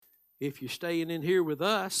if you're staying in here with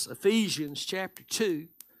us, Ephesians chapter 2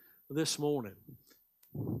 this morning.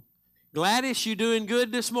 Gladys, you doing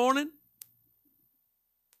good this morning?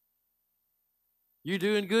 You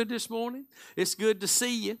doing good this morning? It's good to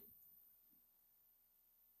see you.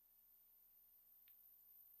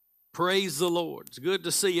 Praise the Lord. It's good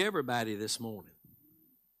to see everybody this morning.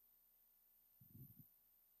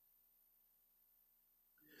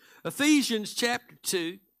 Ephesians chapter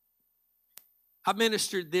 2. I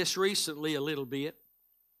ministered this recently a little bit,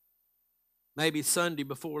 maybe Sunday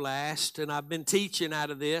before last, and I've been teaching out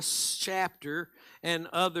of this chapter and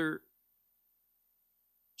other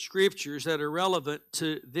scriptures that are relevant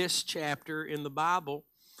to this chapter in the Bible,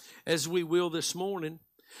 as we will this morning,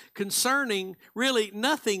 concerning really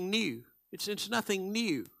nothing new. It's nothing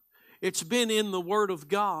new. It's been in the Word of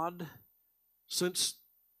God since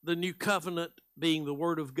the New Covenant, being the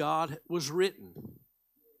Word of God, was written.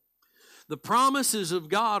 The promises of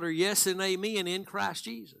God are yes and amen in Christ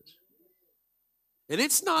Jesus. And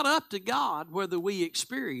it's not up to God whether we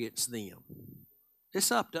experience them. It's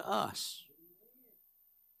up to us.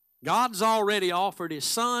 God's already offered His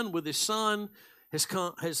Son. With His Son has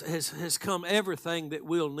come everything that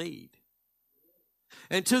we'll need.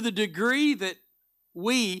 And to the degree that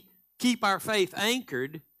we keep our faith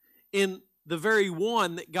anchored in the very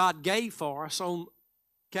one that God gave for us on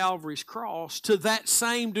Calvary's cross, to that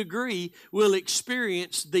same degree we'll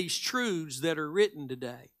experience these truths that are written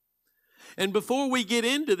today. And before we get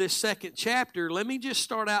into this second chapter, let me just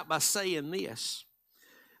start out by saying this,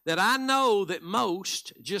 that I know that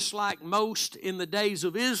most, just like most in the days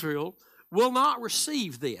of Israel, will not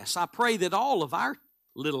receive this. I pray that all of our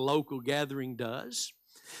little local gathering does,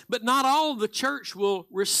 but not all of the church will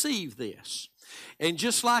receive this. And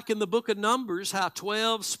just like in the book of Numbers, how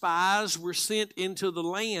 12 spies were sent into the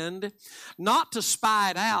land, not to spy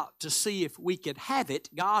it out to see if we could have it.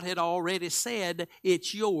 God had already said,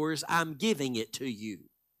 it's yours, I'm giving it to you.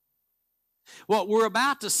 What we're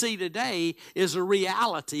about to see today is a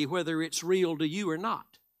reality, whether it's real to you or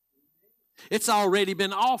not. It's already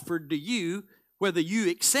been offered to you, whether you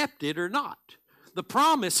accept it or not. The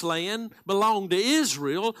promised land belonged to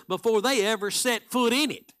Israel before they ever set foot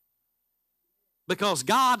in it, because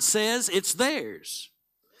God says it's theirs.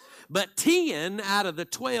 But 10 out of the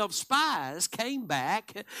 12 spies came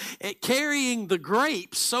back carrying the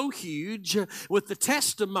grapes so huge with the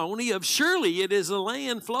testimony of, surely it is a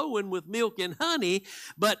land flowing with milk and honey,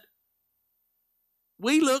 but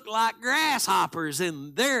we look like grasshoppers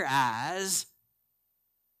in their eyes.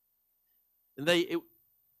 And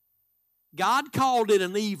God called it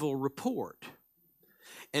an evil report.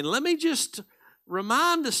 And let me just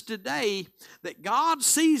remind us today that God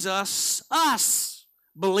sees us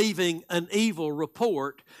believing an evil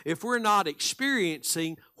report if we're not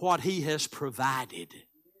experiencing what He has provided.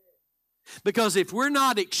 Because if we're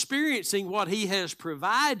not experiencing what He has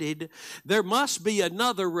provided, there must be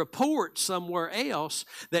another report somewhere else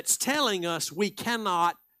that's telling us we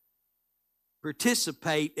cannot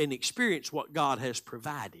participate and experience what God has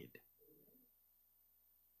provided.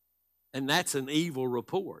 And that's an evil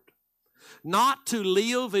report. Not to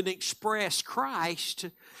live and express Christ,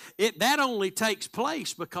 that only takes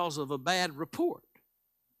place because of a bad report.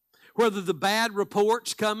 Whether the bad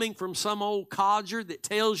report's coming from some old codger that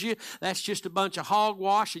tells you that's just a bunch of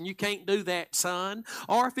hogwash and you can't do that, son,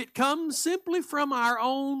 or if it comes simply from our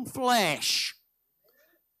own flesh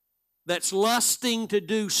that's lusting to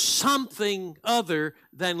do something other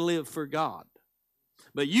than live for God.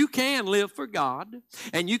 But you can live for God,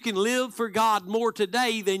 and you can live for God more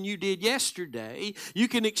today than you did yesterday. You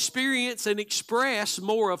can experience and express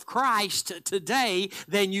more of Christ today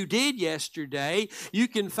than you did yesterday. You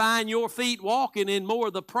can find your feet walking in more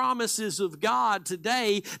of the promises of God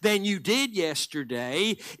today than you did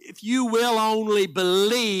yesterday, if you will only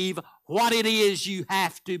believe what it is you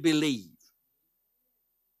have to believe.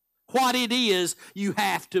 What it is you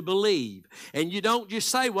have to believe. And you don't just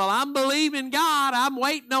say, well, I'm believing God, I'm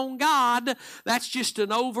waiting on God. That's just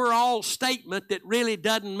an overall statement that really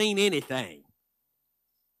doesn't mean anything.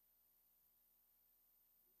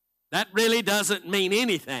 That really doesn't mean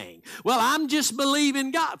anything. Well, I'm just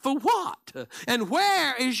believing God. For what? And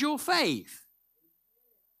where is your faith?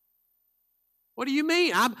 What do you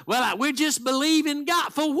mean? We're just believing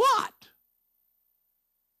God. For what?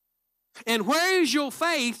 And where is your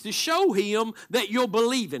faith to show Him that you're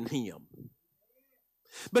believing Him?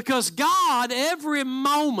 Because God, every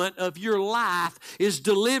moment of your life, is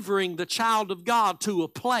delivering the child of God to a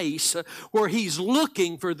place where He's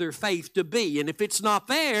looking for their faith to be. And if it's not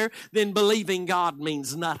there, then believing God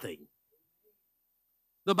means nothing.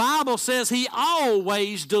 The Bible says He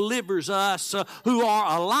always delivers us who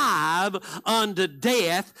are alive unto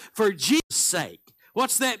death for Jesus' sake.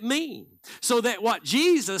 What's that mean? So that what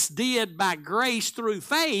Jesus did by grace through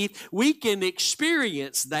faith, we can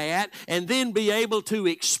experience that and then be able to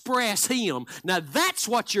express Him. Now that's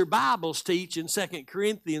what your Bibles teach in 2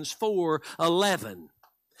 Corinthians 4:11.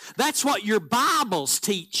 That's what your Bibles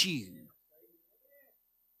teach you.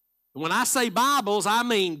 When I say Bibles, I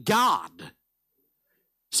mean God.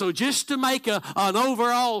 So just to make an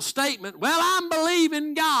overall statement, well, I'm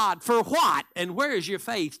believing God for what? And where is your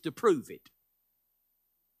faith to prove it?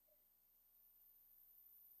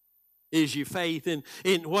 Is your faith in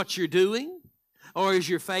what you're doing? Or is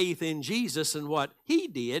your faith in Jesus and what He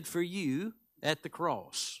did for you at the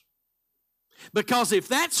cross? Because if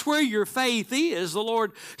that's where your faith is, the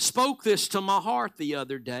Lord spoke this to my heart the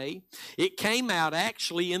other day. It came out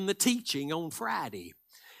actually in the teaching on Friday.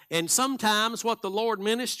 And sometimes what the Lord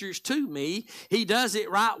ministers to me, He does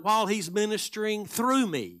it right while He's ministering through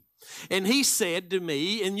me. And He said to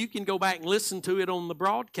me, and you can go back and listen to it on the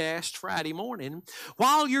broadcast Friday morning,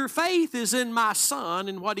 while your faith is in my Son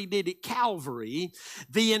and what He did at Calvary,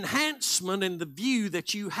 the enhancement and the view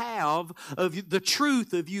that you have of the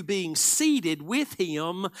truth of you being seated with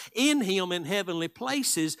Him in heavenly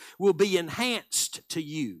places will be enhanced to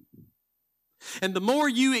you. And the more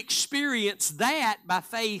you experience that by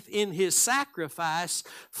faith in His sacrifice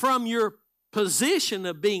from your position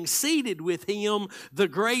of being seated with Him, the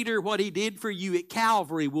greater what He did for you at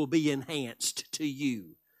Calvary will be enhanced to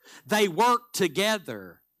you. They work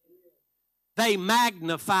together. They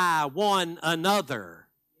magnify one another.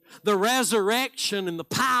 The resurrection and the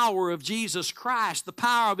power of Jesus Christ, the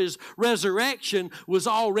power of His resurrection was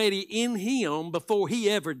already in Him before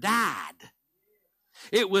He ever died.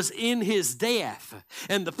 It was in His death.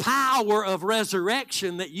 And the power of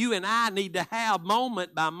resurrection that you and I need to have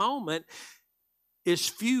moment by moment is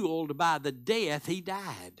fueled by the death He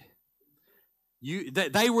died.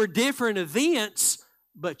 They were different events,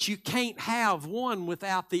 but you can't have one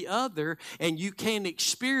without the other, and you can't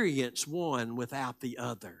experience one without the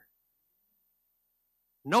other.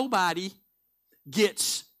 Nobody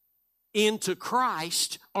gets into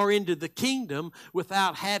Christ or into the kingdom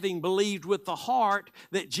without having believed with the heart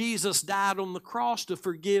that Jesus died on the cross to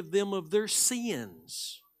forgive them of their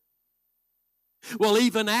sins. Well,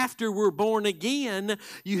 even after we're born again,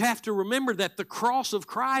 you have to remember that the cross of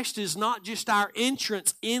Christ is not just our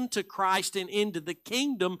entrance into Christ and into the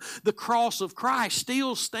kingdom. The cross of Christ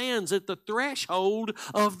still stands at the threshold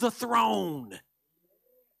of the throne.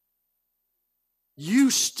 You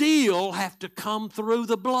still have to come through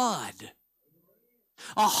the blood.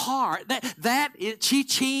 A heart, that is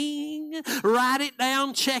cha-ching. Write it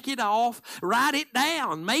down, check it off, write it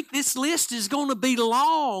down. This list is going to be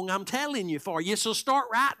long, I'm telling you for you. So start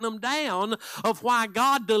writing them down of why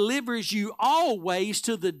God delivers you always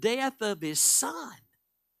to the death of His Son.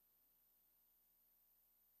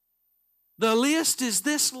 The list is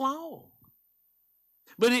this long.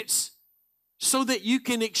 But it's so that you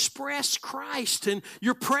can express Christ and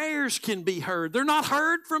your prayers can be heard. They're not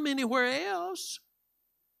heard from anywhere else.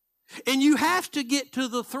 And you have to get to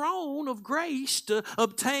the throne of grace to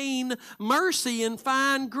obtain mercy and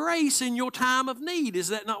find grace in your time of need. Is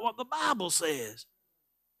that not what the Bible says?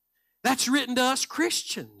 That's written to us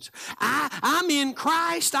Christians. I'm in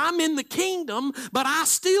Christ, I'm in the kingdom, but I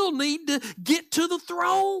still need to get to the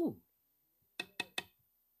throne.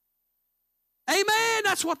 Amen.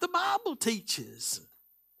 That's what the Bible teaches.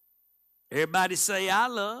 Everybody say, I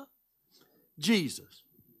love Jesus.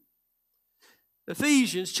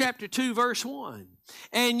 Ephesians chapter 2, verse 1.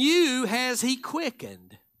 And you has He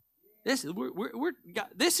quickened. This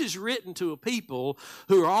is written to a people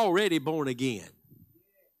who are already born again.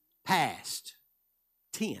 Past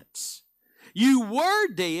tense. You were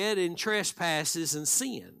dead in trespasses and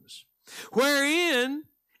sins, wherein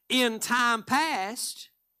in time past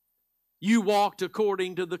you walked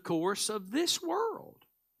according to the course of this world,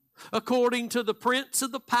 according to the prince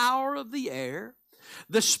of the power of the air,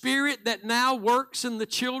 the spirit that now works in the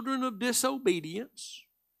children of disobedience,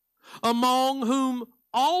 among whom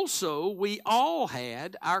also we all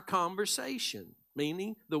had our conversation,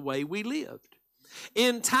 meaning the way we lived.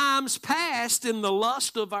 In times past, in the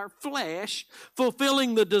lust of our flesh,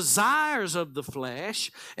 fulfilling the desires of the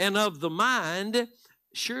flesh and of the mind.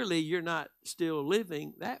 Surely you're not still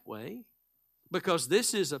living that way, because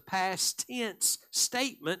this is a past tense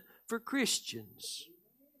statement for Christians.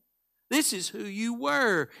 This is who you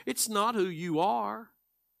were. It's not who you are.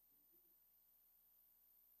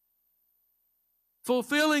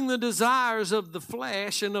 Fulfilling the desires of the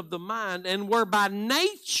flesh and of the mind, and were by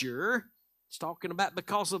nature It's talking about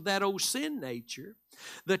because of that old sin nature.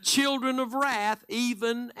 The children of wrath,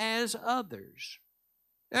 even as others.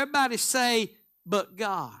 Everybody say, but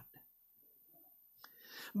God.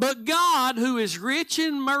 But God, who is rich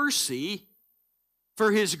in mercy,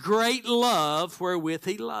 for His great love wherewith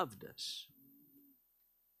He loved us.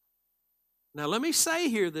 Now let me say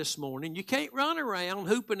here this morning, you can't run around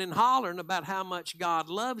hooping and hollering about how much God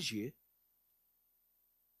loves you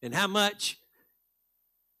and how much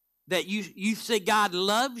that you say God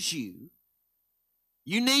loves you.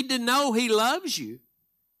 You need to know He loves you.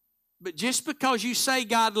 But just because you say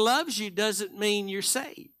God loves you doesn't mean you're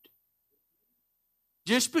saved.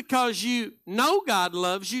 Just because you know God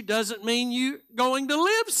loves you doesn't mean you're going to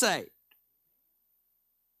live saved.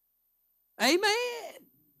 Amen.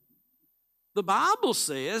 The Bible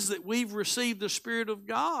says that we've received the Spirit of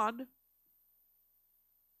God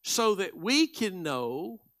so that we can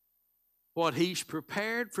know what He's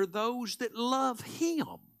prepared for those that love Him.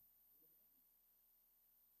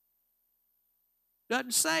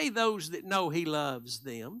 Doesn't say those that know He loves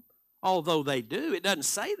them, although they do. It doesn't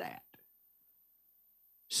say that.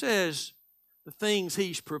 It says the things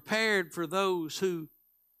He's prepared for those who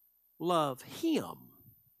love Him.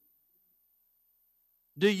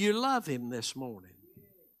 Do you love Him this morning?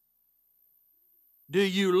 Do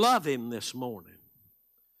you love Him this morning?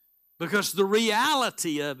 Because the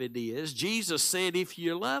reality of it is, Jesus said, if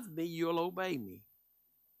you love me, you'll obey me.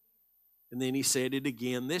 And then He said it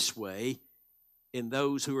again this way, and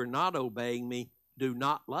those who are not obeying me do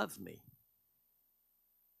not love me.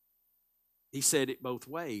 He said it both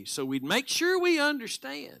ways. So we'd make sure we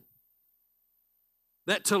understand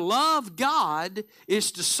that to love God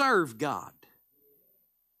is to serve God.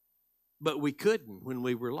 But we couldn't when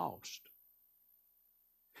we were lost.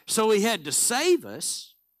 So He had to save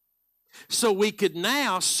us so we could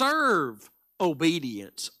now serve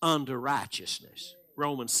obedience unto righteousness.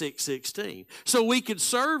 Romans 6:16. So we could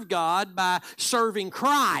serve God by serving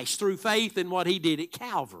Christ through faith in what He did at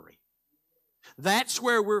Calvary. That's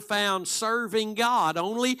where we're found serving God,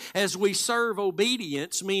 only as we serve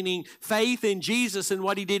obedience, meaning faith in Jesus and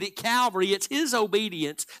what He did at Calvary. It's His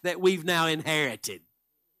obedience that we've now inherited.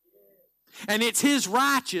 And it's His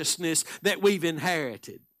righteousness that we've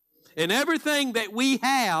inherited. And everything that we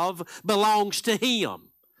have belongs to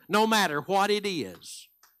Him, no matter what it is.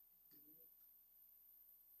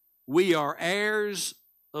 We are heirs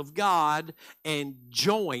of God and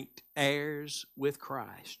joint heirs with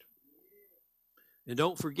Christ. And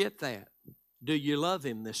don't forget that. Do you love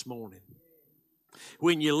Him this morning?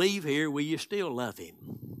 When you leave here, will you still love Him?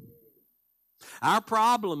 Our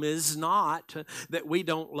problem is not that we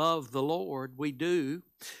don't love the Lord. We do,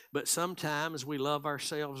 but sometimes we love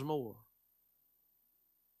ourselves more.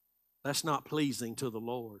 That's not pleasing to the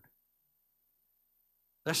Lord.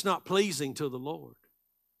 That's not pleasing to the Lord.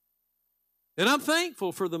 And I'm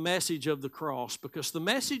thankful for the message of the cross, because the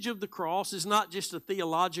message of the cross is not just a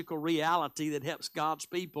theological reality that helps God's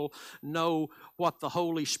people know what the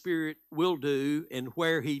Holy Spirit will do and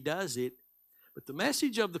where He does it. But the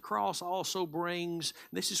message of the cross also brings,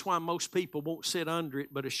 this is why most people won't sit under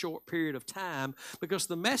it but a short period of time, because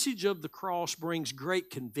the message of the cross brings great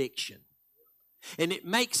conviction. And it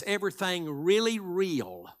makes everything really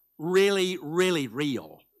real, really, really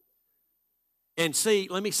real. And see,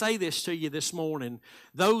 let me say this to you this morning.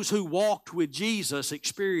 Those who walked with Jesus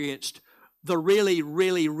experienced the really,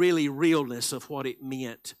 really, really realness of what it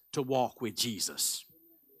meant to walk with Jesus.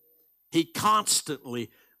 He constantly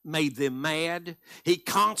made them mad. He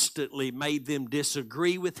constantly made them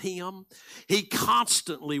disagree with Him. He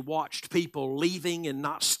constantly watched people leaving and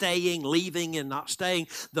not staying, leaving and not staying.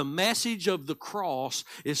 The message of the cross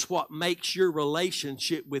is what makes your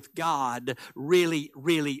relationship with God really,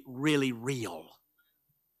 really, really real.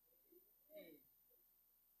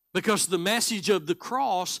 Because the message of the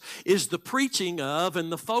cross is the preaching of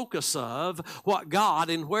and the focus of what God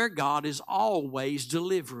and where God is always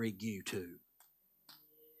delivering you to.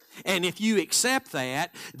 And if you accept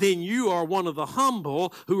that, then you are one of the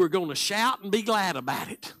humble who are going to shout and be glad about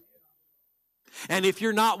it. And if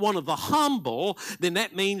you're not one of the humble, then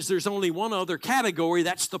that means there's only one other category.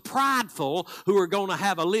 That's the prideful, who are going to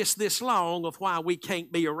have a list this long of why we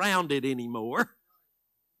can't be around it anymore.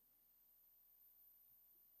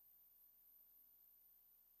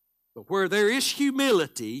 But where there is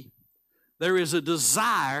humility, there is a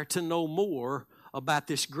desire to know more about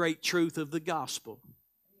this great truth of the gospel.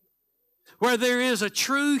 Where there is a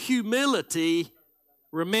true humility,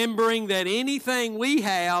 remembering that anything we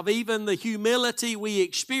have, even the humility we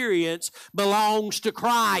experience, belongs to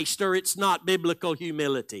Christ, or it's not biblical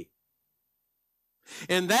humility.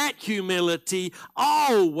 And that humility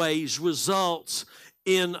always results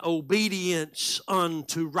in obedience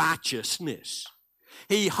unto righteousness.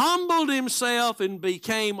 He humbled himself and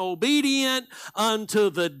became obedient unto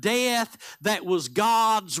the death that was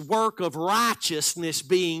God's work of righteousness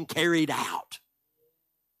being carried out.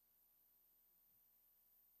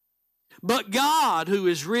 But God, who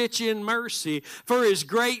is rich in mercy, for His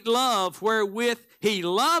great love wherewith He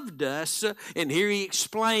loved us, and here He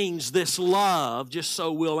explains this love just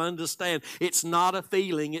so we'll understand. It's not a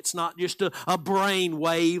feeling. It's not just a brain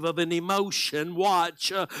wave of an emotion.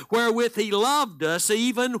 Watch, wherewith He loved us,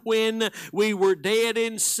 even when we were dead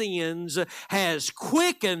in sins, has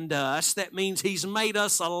quickened us. That means He's made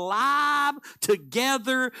us alive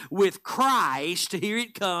together with Christ. Here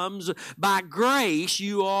it comes. By grace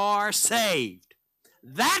you are saved.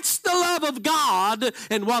 That's the love of God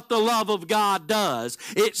and what the love of God does.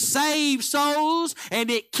 It saves souls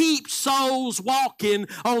and it keeps souls walking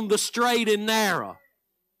on the straight and narrow.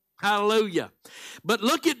 Hallelujah. But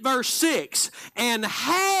look at verse 6. And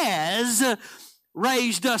has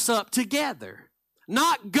raised us up together.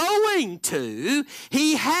 Not going to.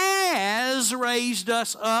 He has raised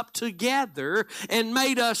us up together and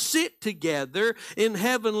made us sit together in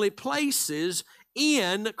heavenly places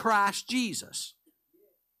in Christ Jesus.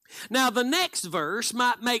 Now, the next verse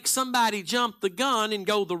might make somebody jump the gun and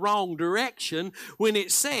go the wrong direction when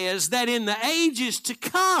it says that in the ages to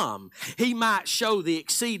come, He might show the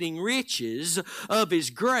exceeding riches of His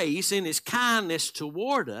grace and His kindness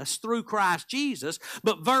toward us through Christ Jesus.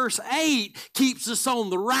 But verse 8 keeps us on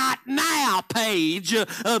the right now page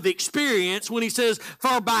of experience when He says,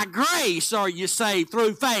 for by grace are you saved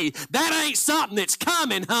through faith. That ain't something that's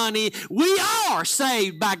coming, honey. We are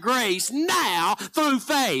saved by grace now through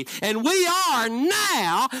faith. And we are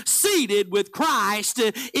now seated with Christ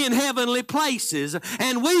in heavenly places.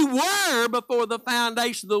 And we were, before the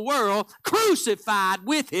foundation of the world, crucified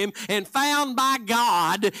with Him and found by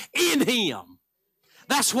God in Him.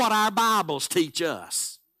 That's what our Bibles teach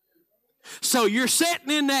us. So you're sitting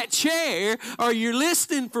in that chair or you're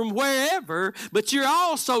listening from wherever, but you're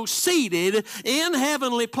also seated in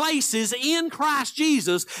heavenly places in Christ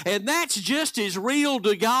Jesus. And that's just as real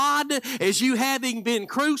to God as you having been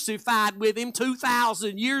crucified with Him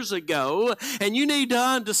 2,000 years ago. And you need to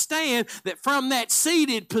understand that from that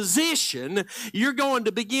seated position, you're going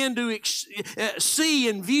to begin to see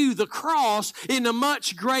and view the cross in a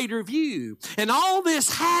much greater view. And all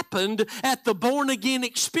this happened at the born-again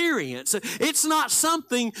experience. It's not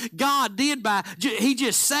something God did He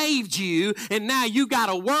just saved you and now you got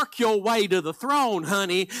to work your way to the throne,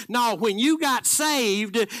 honey. No, when you got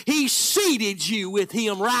saved, He seated you with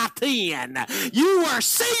Him right then. You were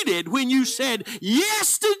seated when you said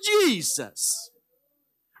yes to Jesus.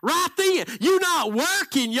 Right then. You're not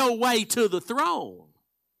working your way to the throne.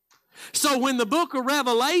 So when the book of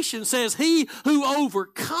Revelation says, he who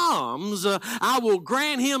overcomes, I will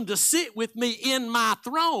grant him to sit with me in my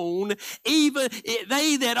throne, even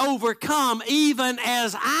they that overcome, even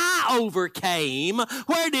as I overcame.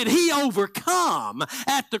 Where did he overcome?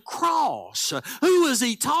 At the cross. Who was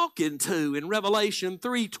he talking to in Revelation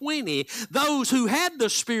 3:20? Those who had the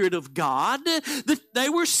Spirit of God. They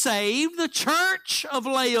were saved. The church of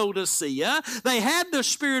Laodicea. They had the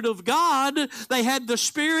Spirit of God. They had the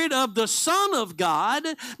Spirit of the Son of God,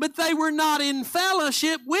 but they were not in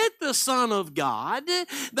fellowship with the Son of God.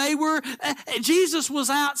 Jesus was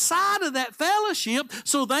outside of that fellowship,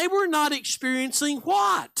 so they were not experiencing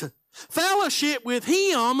what? Fellowship with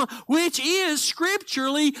Him, which is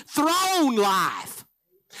scripturally throne life.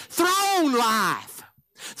 Throne life.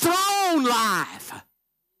 Throne life.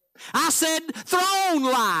 I said throne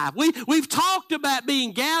life. We've talked about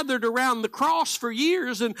being gathered around the cross for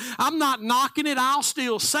years, and I'm not knocking it. I'll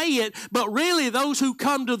still say it. But really, those who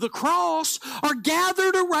come to the cross are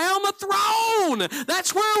gathered around the throne.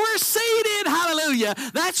 That's where we're seated. Hallelujah.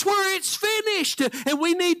 That's where it's finished. And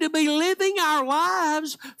we need to be living our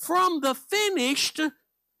lives from the finished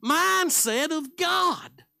mindset of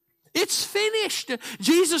God. It's finished.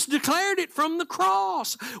 Jesus declared it from the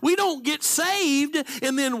cross. We don't get saved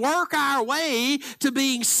and then work our way to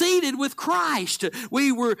being seated with Christ.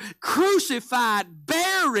 We were crucified,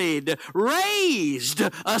 buried, raised,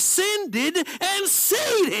 ascended, and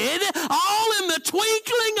seated all in the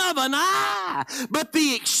twinkling of an eye. But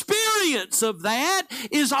the experience of that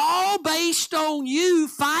is all based on you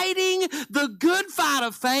fighting the good fight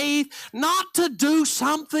of faith, not to do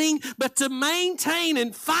something, but to maintain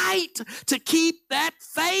and fight to keep that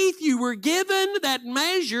faith you were given, that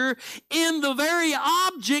measure, in the very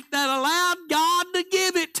object that allowed God to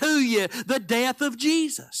give it to you, the death of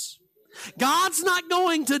Jesus. God's not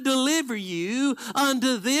going to deliver you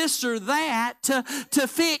unto this or that to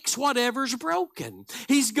fix whatever's broken.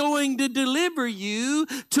 He's going to deliver you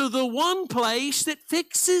to the one place that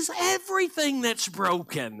fixes everything that's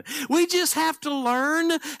broken. We just have to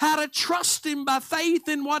learn how to trust Him by faith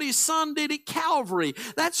in what His Son did at Calvary.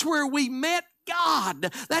 That's where we met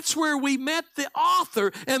God. That's where we met the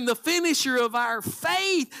author and the finisher of our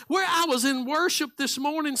faith. Where I was in worship this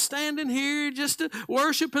morning, standing here just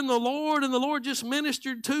worshiping the Lord, and the Lord just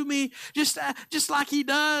ministered to me just like He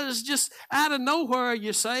does, just out of nowhere,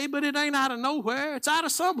 you say, but it ain't out of nowhere. It's out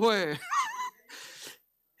of somewhere.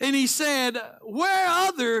 And He said, where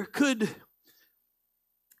other could,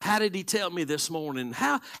 how did He tell me this morning?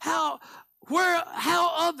 I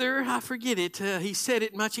forget it. He said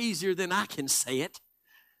it much easier than I can say it.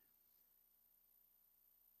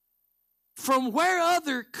 From where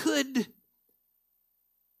other could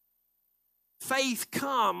faith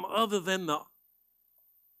come other than the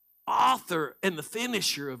author and the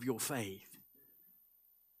finisher of your faith?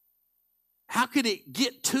 How could it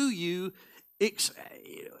get to you?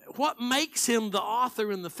 What makes Him the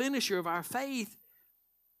author and the finisher of our faith?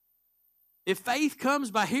 If faith comes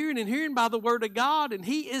by hearing and hearing by the Word of God, and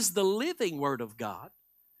He is the living Word of God,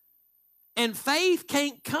 and faith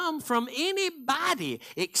can't come from anybody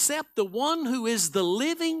except the one who is the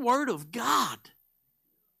living Word of God.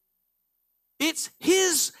 It's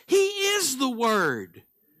His, He is the Word.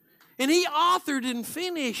 And He authored and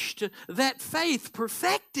finished that faith,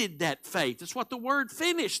 perfected that faith. That's what the word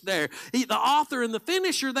finished there. The author and the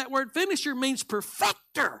finisher, that word finisher means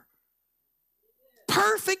perfecter.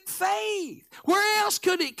 Perfect faith. Where else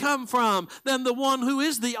could it come from than the one who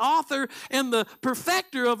is the author and the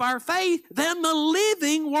perfecter of our faith, than the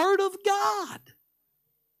living Word of God?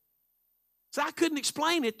 So I couldn't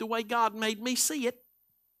explain it the way God made me see it.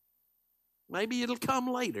 Maybe it'll come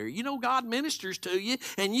later. You know, God ministers to you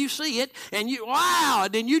and you see it and wow,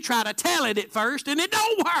 and then you try to tell it at first and it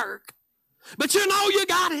don't work. But you know you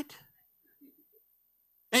got it.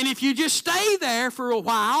 And if you just stay there for a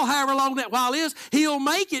while, however long that while is, He'll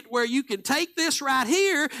make it where you can take this right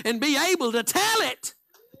here and be able to tell it.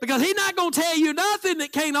 Because He's not going to tell you nothing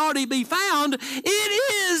that can't already be found.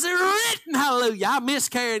 It is written. Hallelujah. I miss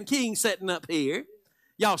Karen King sitting up here.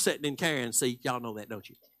 Y'all sitting in Karen's seat. Y'all know that, don't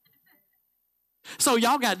you? So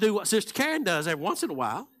y'all got to do what Sister Karen does every once in a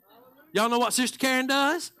while. Y'all know what Sister Karen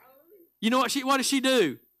does? You know what does she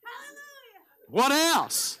do? What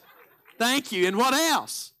else? Thank you. And what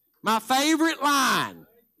else? My favorite line.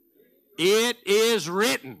 It is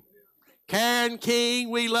written. Karen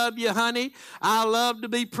King, we love you, honey. I love to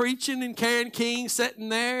be preaching, and Karen King sitting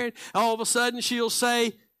there, and all of a sudden she'll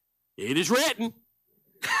say, it is written.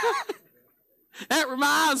 That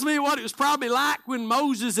reminds me of what it was probably like when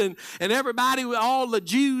Moses and everybody, all the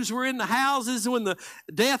Jews were in the houses when the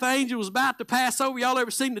death angel was about to pass over. Y'all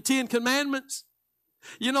ever seen the 10 Commandments?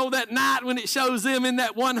 You know, that night when it shows them in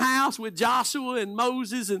that one house with Joshua and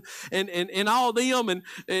Moses and all them, and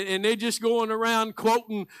they're just going around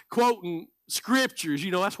quoting scriptures. You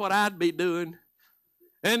know, that's what I'd be doing.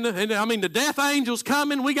 And I mean, the death angel's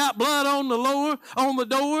coming. We got blood on the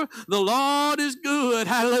door. The Lord is good.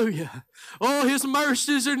 Hallelujah. Oh, His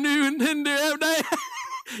mercies are new and tender every day.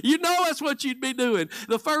 You know that's what you'd be doing.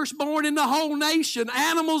 The firstborn in the whole nation,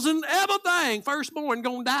 animals and everything, firstborn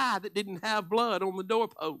going to die that didn't have blood on the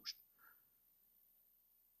doorpost.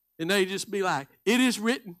 And they just be like, it is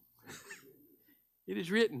written. It is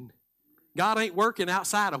written. God ain't working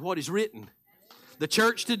outside of what is written. The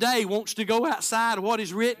church today wants to go outside of what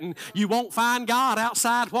is written. You won't find God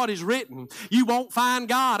outside of what is written. You won't find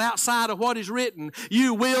God outside of what is written.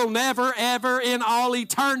 You will never, ever in all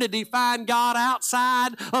eternity find God outside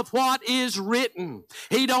of what is written.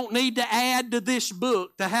 He don't need to add to this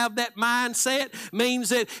book. To have that mindset means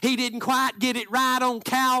that He didn't quite get it right on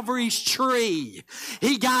Calvary's tree.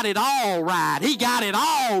 He got it all right. He got it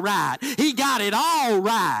all right. He got it all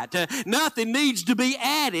right. Nothing needs to be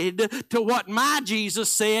added to what my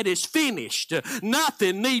Jesus said is finished.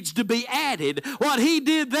 Nothing needs to be added. What He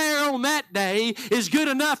did there on that day is good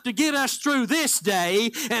enough to get us through this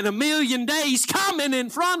day and a million days coming in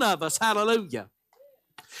front of us. Hallelujah.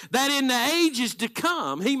 That in the ages to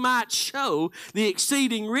come He might show the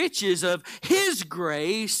exceeding riches of His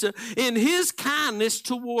grace in His kindness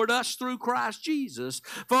toward us through Christ Jesus.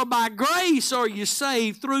 For by grace are you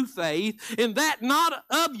saved through faith, and that not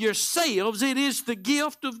of yourselves, it is the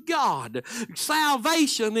gift of God.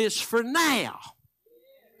 Salvation is for now.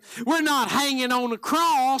 We're not hanging on a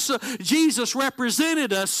cross. Jesus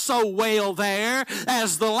represented us so well there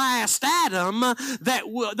as the last Adam that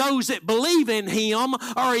those that believe in Him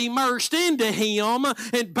are immersed into Him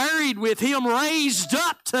and buried with Him, raised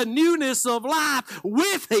up to newness of life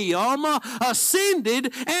with Him,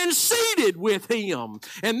 ascended and seated with Him.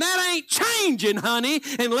 And that ain't changing, honey,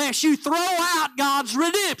 unless you throw out God's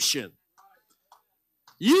redemption.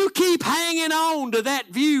 You keep hanging on to that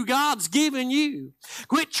view God's given you.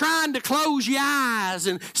 Quit trying to close your eyes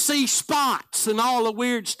and see spots and all the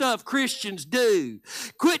weird stuff Christians do.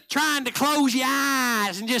 Quit trying to close your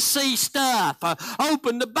eyes and just see stuff.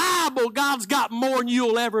 Open the Bible. God's got more than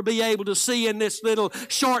you'll ever be able to see in this little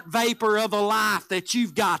short vapor of a life that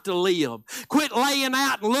you've got to live. Quit laying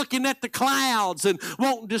out and looking at the clouds and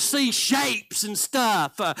wanting to see shapes and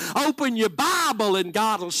stuff. Open your Bible and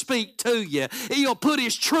God will speak to you. He'll put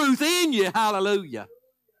His truth in you. Hallelujah.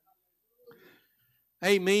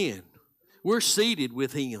 Amen. We're seated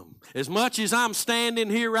with Him. As much as I'm standing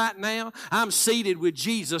here right now, I'm seated with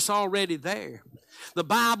Jesus already there. The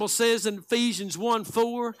Bible says in Ephesians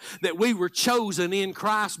 1:4 that we were chosen in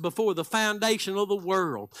Christ before the foundation of the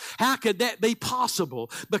world. How could that be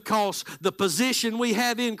possible? Because the position we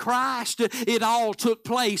have in Christ, it all took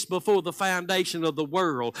place before the foundation of the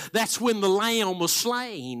world. That's when the Lamb was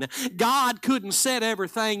slain. God couldn't set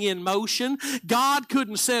everything in motion. God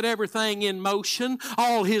couldn't set everything in motion.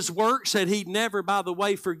 All His works that He'd never, by the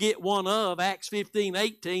way, forget one of. Acts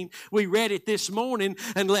 15:18, we read it this morning,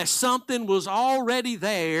 unless something was already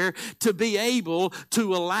there to be able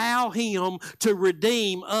to allow Him to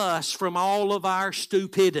redeem us from all of our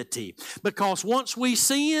stupidity. Because once we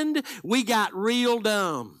sinned, we got real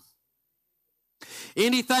dumb.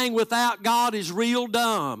 Anything without God is real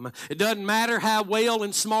dumb. It doesn't matter how well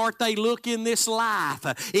and smart they look in this life.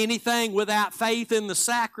 Anything without faith in the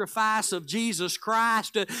sacrifice of Jesus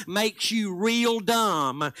Christ makes you real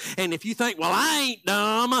dumb. And if you think, well, I ain't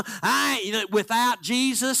dumb, without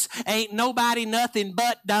Jesus, ain't nobody nothing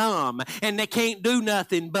but dumb. And they can't do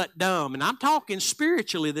nothing but dumb. And I'm talking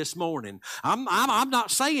spiritually this morning. I'm not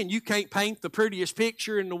saying you can't paint the prettiest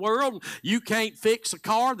picture in the world. You can't fix a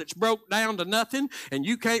car that's broke down to nothing. And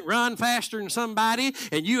you can't run faster than somebody,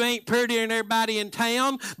 and you ain't prettier than everybody in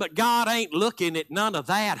town, but God ain't looking at none of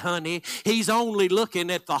that, honey. He's only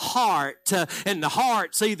looking at the heart, and the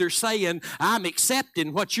heart's either saying, I'm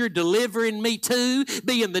accepting what you're delivering me to,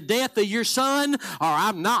 being the death of your son, or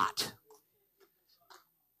I'm not.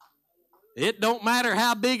 It don't matter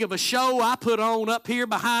how big of a show I put on up here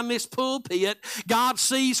behind this pulpit. God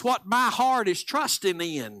sees what my heart is trusting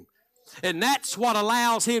in. And that's what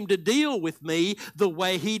allows Him to deal with me the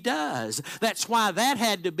way He does. That's why that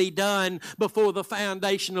had to be done before the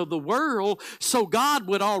foundation of the world, so God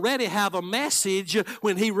would already have a message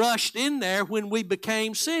when He rushed in there when we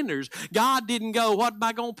became sinners. God didn't go, what am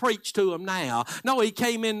I going to preach to them now? No, He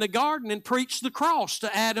came in the garden and preached the cross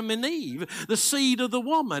to Adam and Eve, the seed of the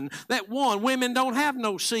woman. That one, women don't have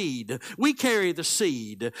no seed. We carry the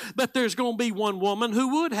seed. But there's going to be one woman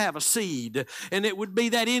who would have a seed, and it would be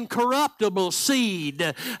that incorruptible seed.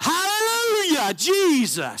 Hallelujah,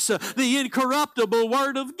 Jesus, the incorruptible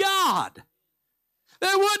Word of God.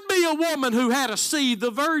 There would be a woman who had a seed, the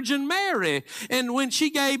Virgin Mary, and when she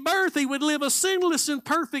gave birth, He would live a sinless and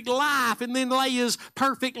perfect life and then lay His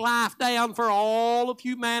perfect life down for all of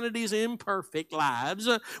humanity's imperfect lives,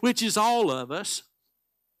 which is all of us.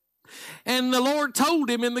 And the Lord told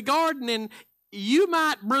Him in the garden, and you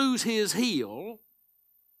might bruise His heel,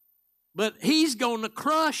 but He's going to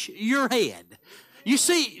crush your head. You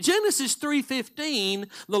see, Genesis 3:15,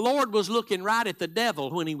 the Lord was looking right at the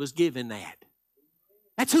devil when He was giving that.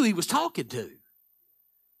 That's who He was talking to.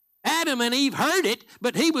 Adam and Eve heard it,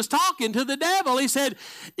 but He was talking to the devil. He said,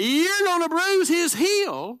 you're going to bruise his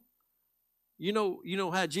heel. You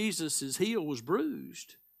know how Jesus' heel was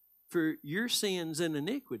bruised? For your sins and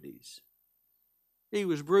iniquities. He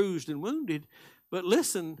was bruised and wounded. But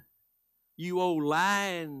listen, you old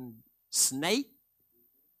lying snake,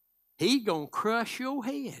 He gonna crush your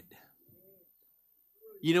head.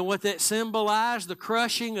 You know what that symbolized? The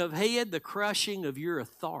crushing of head, the crushing of your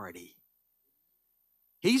authority.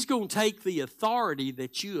 He's gonna take the authority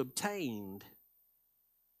that you obtained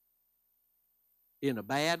in a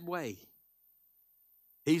bad way.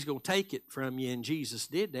 He's gonna take it from you, and Jesus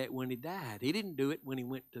did that when He died. He didn't do it when He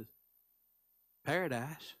went to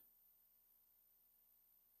paradise.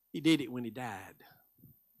 He did it when He died.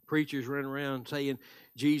 Preachers run around saying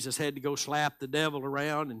Jesus had to go slap the devil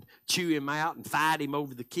around and chew him out and fight him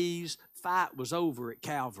over the keys. Fight was over at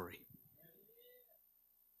Calvary.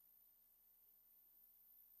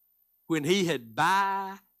 When He had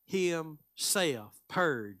by Himself himself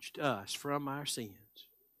purged us from our sins.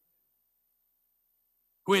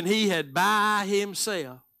 When he had by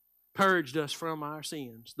himself purged us from our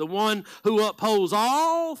sins. The one who upholds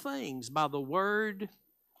all things by the word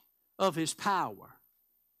of his power.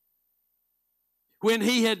 When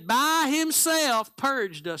he had by himself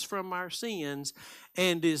purged us from our sins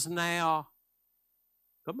and is now,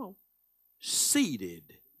 come on,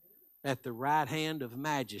 seated at the right hand of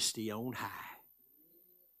majesty on high.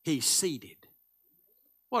 He's seated.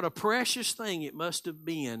 What a precious thing it must have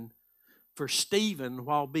been for Stephen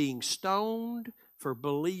while being stoned for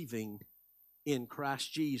believing in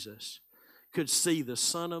Christ Jesus could see the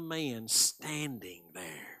Son of Man standing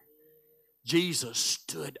there. Jesus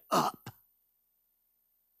stood up.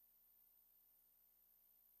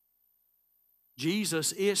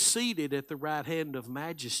 Jesus is seated at the right hand of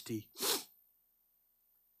majesty,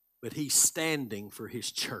 but he's standing for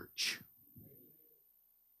his church.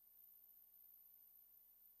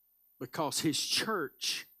 Because his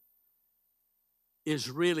church is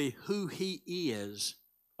really who he is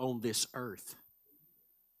on this earth.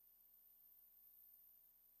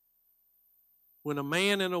 When a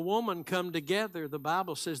man and a woman come together, the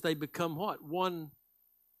Bible says they become what? One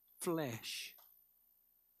flesh.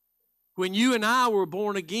 When you and I were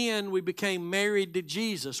born again, we became married to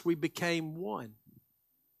Jesus. We became one.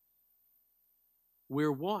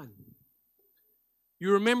 We're one.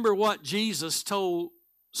 You remember what Jesus told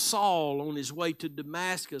Saul on his way to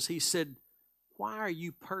Damascus? He said, "Why are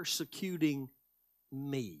you persecuting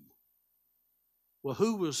me?" Well,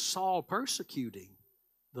 who was Saul persecuting?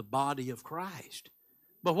 The body of Christ.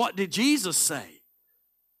 But what did Jesus say?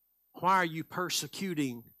 "Why are you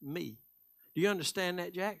persecuting me?" Do you understand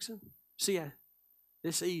that, Jackson? See,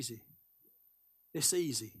 it's easy. It's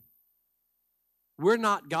easy. We're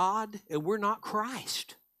not God and we're not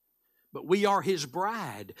Christ, but we are his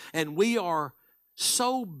bride, and we are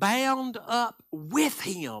so bound up with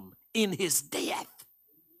him in his death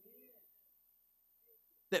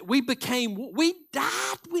that we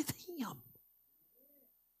died with him.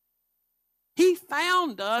 He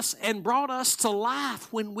found us and brought us to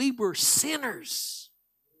life when we were sinners.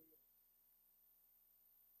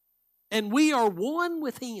 And we are one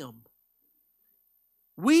with him.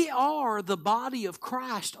 We are the body of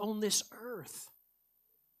Christ on this earth.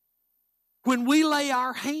 When we lay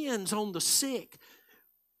our hands on the sick,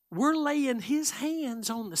 we're laying his hands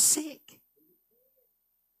on the sick.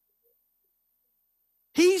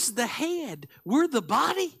 He's the head. We're the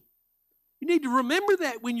body. You need to remember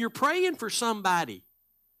that when you're praying for somebody.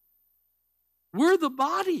 We're the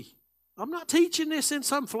body. I'm not teaching this in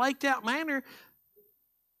some flaked out manner.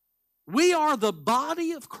 We are the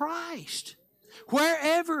body of Christ.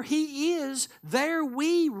 Wherever he is, there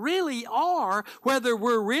we really are. Whether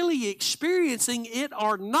we're really experiencing it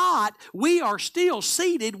or not, we are still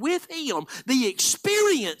seated with him. The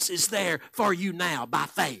experience is there for you now by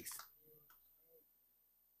faith.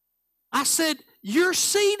 I said, you're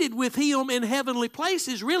seated with him in heavenly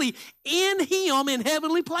places. Really, in him in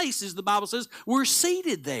heavenly places, the Bible says, we're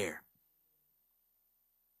seated there.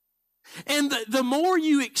 And the more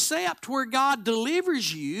you accept where God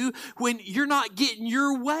delivers you, when you're not getting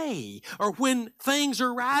your way, or when things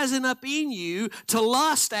are rising up in you to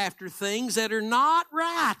lust after things that are not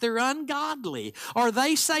right, they're ungodly, or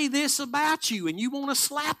they say this about you and you want to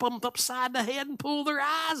slap them upside the head and pull their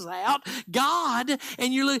eyes out, God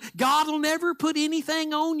will never put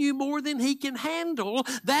anything on you more than he can handle.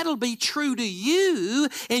 That'll be true to you,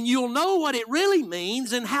 and you'll know what it really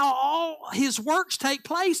means and how all his works take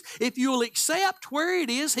place if you'll accept where it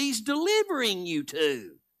is he's delivering you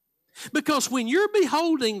to. Because when you're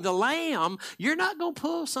beholding the Lamb, you're not going to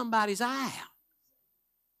pull somebody's eye out.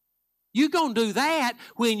 You're going to do that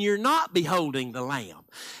when you're not beholding the Lamb.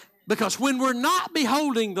 Because when we're not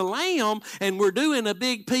beholding the Lamb and we're doing a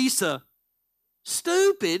big piece of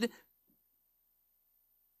stupid,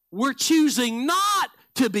 we're choosing not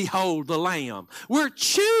to behold the Lamb. We're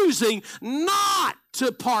choosing not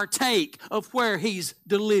to partake of where he's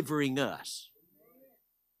delivering us.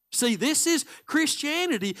 See,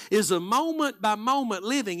 Christianity is a moment by moment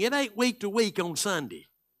living. It ain't week to week on Sunday.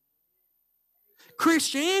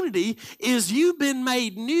 Christianity is you've been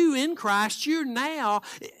made new in Christ. You're now,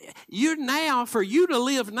 for you to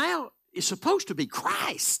live now, is supposed to be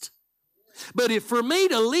Christ. But if for me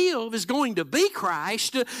to live is going to be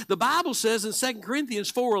Christ, the Bible says in 2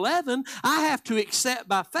 Corinthians 4:11, I have to accept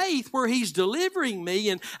by faith where he's delivering me.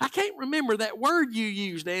 And I can't remember that word you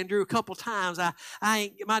used, Andrew, a couple times.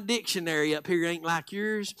 My dictionary up here ain't like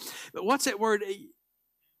yours. But what's that word?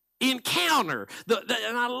 encounter.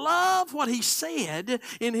 And I love what he said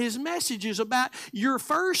in his messages about your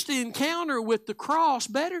first encounter with the cross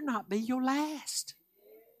better not be your last.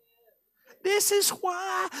 This is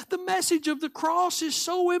why the message of the cross is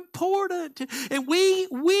so important. And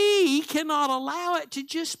we cannot allow it to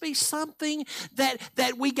just be something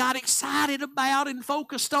that we got excited about and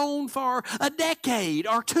focused on for a decade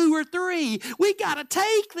or 2 or 3. We got to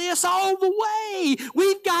take this all the way.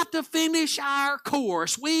 We've got to finish our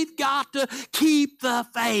course. We've got to keep the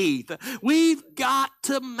faith. We've got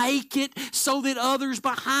to make it so that others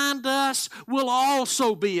behind us will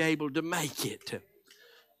also be able to make it.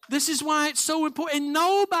 This is why it's so important. And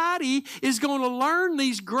nobody is going to learn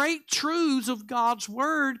these great truths of God's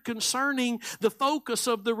Word concerning the focus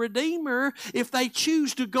of the Redeemer if they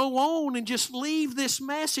choose to go on and just leave this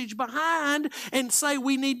message behind and say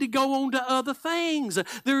we need to go on to other things.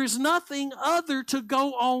 There is nothing other to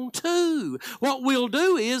go on to. What we'll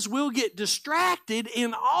do is we'll get distracted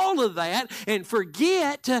in all of that and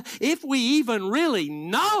forget if we even really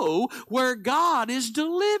know where God is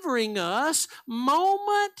delivering us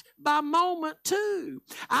moment by moment too.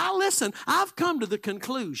 I've come to the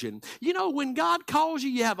conclusion, when God calls you,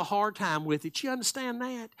 you have a hard time with it. You understand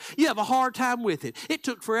that? You have a hard time with it. It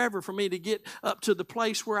took forever for me to get up to the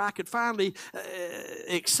place where I could finally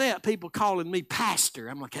accept people calling me pastor.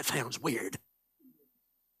 I'm like, that sounds weird.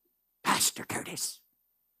 Pastor Curtis.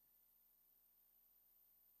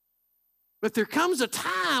 But there comes a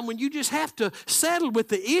time when you just have to settle with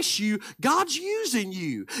the issue. God's using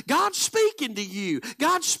you. God's speaking to you.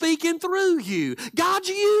 God's speaking through you. God's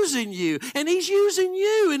using you. And He's using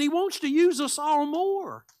you, and He wants to use us all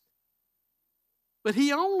more. But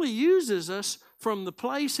He only uses us from the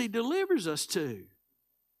place He delivers us to.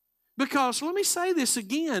 Because, let me say this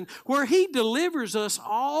again, where He delivers us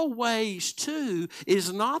always to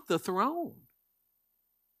is not the throne.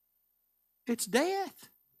 It's death.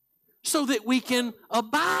 So that we can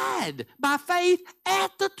abide by faith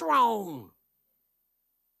at the throne.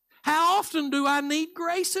 How often do I need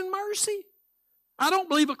grace and mercy? I don't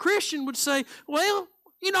believe a Christian would say, well,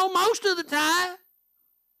 most of the time.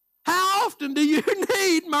 How often do you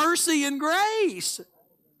need mercy and grace?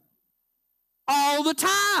 All the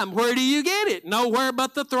time. Where do you get it? Nowhere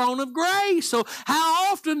but the throne of grace. So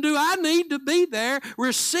how often do I need to be there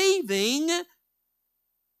receiving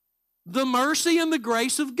the mercy and the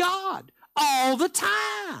grace of God? All the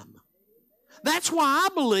time. That's why I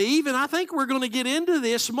believe, and I think we're going to get into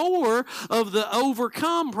this more of the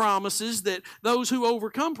overcome promises, that those who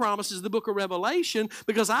overcome promises, the book of Revelation,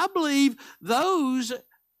 because I believe those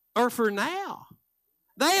are for now.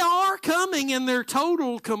 They are coming in their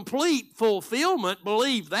total, complete fulfillment,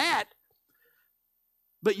 believe that.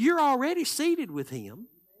 But you're already seated with Him.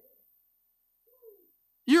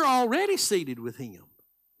 You're already seated with Him.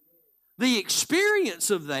 The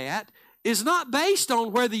experience of that is not based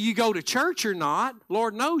on whether you go to church or not.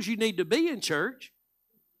 Lord knows you need to be in church.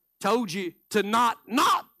 Told you to not.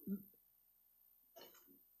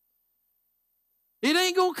 It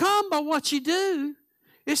ain't going to come by what you do.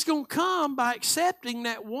 It's going to come by accepting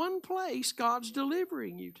that one place God's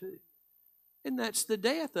delivering you to. And that's the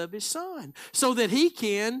death of His Son. So that He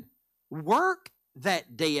can work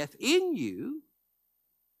that death in you.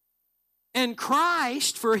 And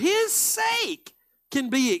Christ, for His sake, can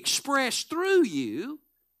be expressed through you.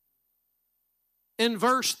 And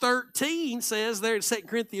verse 13 says there in 2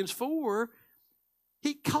 Corinthians 4,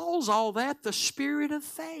 He calls all that the spirit of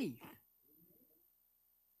faith.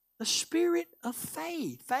 The spirit of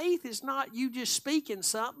faith. Faith is not you just speaking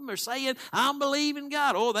something or saying, I'm believing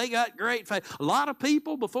God. Oh, they got great faith. A lot of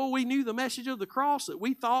people, before we knew the message of the cross that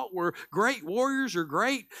we thought were great warriors or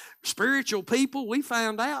great spiritual people, we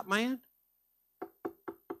found out, man,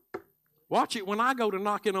 watch it when I go to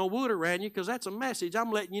knocking on wood around you, because that's a message.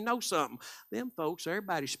 I'm letting you know something. Them folks,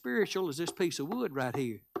 everybody spiritual as this piece of wood right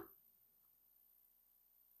here.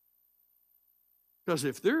 Because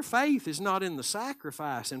if their faith is not in the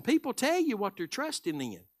sacrifice, and people tell you what they're trusting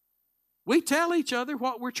in, we tell each other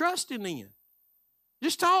what we're trusting in.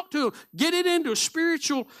 Just talk to them. Get it into a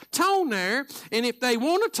spiritual tone there, and if they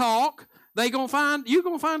want to talk, you're going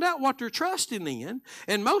to find out what they're trusting in.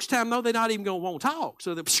 And most time, though, they're not even going to want to talk.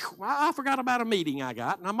 So I forgot about a meeting I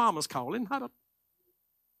got, and my mama's calling.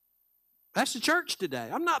 That's the church today.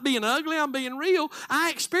 I'm not being ugly. I'm being real.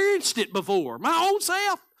 I experienced it before. My own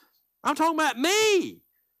self. I'm talking about me.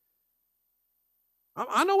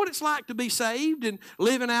 I know what it's like to be saved and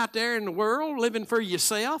living out there in the world, living for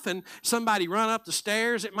yourself, and somebody run up the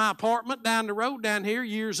stairs at my apartment down the road down here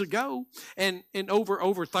years ago, and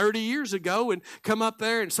over 30 years ago, and come up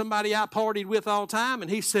there, and somebody I partied with all the time, and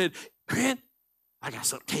he said, Grant, I got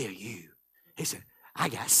something to tell you. He said, I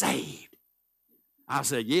got saved. I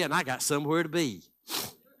said, yeah, and I got somewhere to be.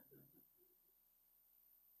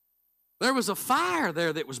 There was a fire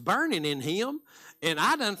there that was burning in him, and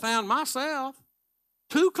I done found myself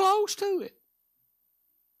too close to it.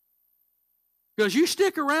 Because you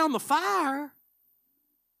stick around the fire,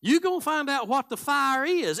 you're going to find out what the fire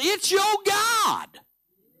is. It's your God.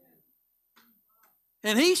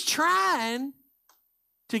 And He's trying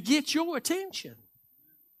to get your attention.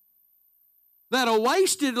 That a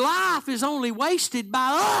wasted life is only wasted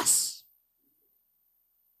by us.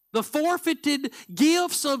 The forfeited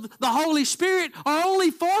gifts of the Holy Spirit are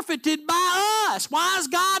only forfeited by us. Why is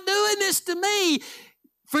God doing this to me?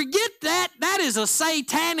 Forget that. That is a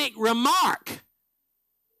satanic remark.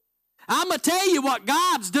 I'm going to tell you what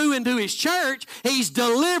God's doing to His church. He's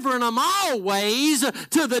delivering them always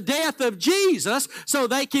to the death of Jesus so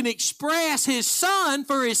they can express His Son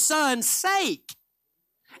for His Son's sake.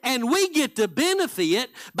 And we get to benefit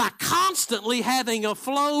by constantly having a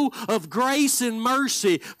flow of grace and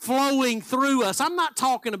mercy flowing through us. I'm not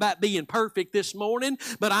talking about being perfect this morning,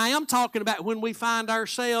 but I am talking about when we find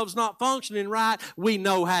ourselves not functioning right, we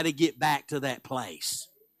know how to get back to that place.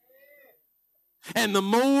 And the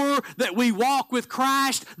more that we walk with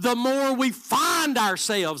Christ, the more we find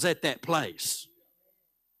ourselves at that place.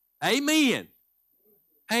 Amen.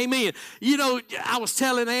 Amen. You know, I was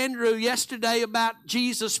telling Andrew yesterday about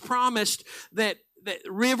Jesus promised that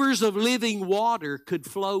rivers of living water could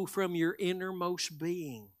flow from your innermost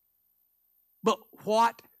being. But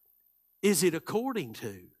what is it according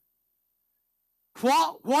to?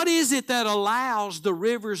 What is it that allows the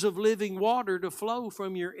rivers of living water to flow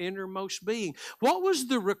from your innermost being? What was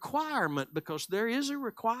the requirement? Because there is a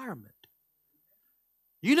requirement.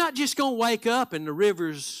 You're not just going to wake up and the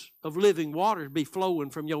rivers of living water be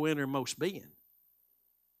flowing from your innermost being.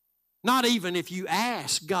 Not even if you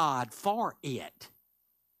ask God for it.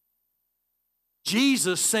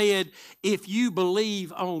 Jesus said, if you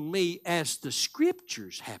believe on me as the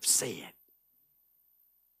Scriptures have said.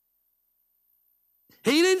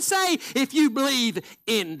 He didn't say if you believe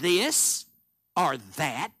in this or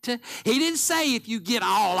that. He didn't say if you get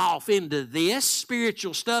all off into this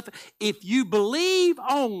spiritual stuff. If you believe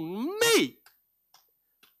on me,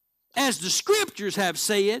 as the Scriptures have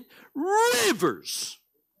said, rivers.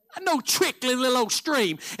 No trickling little old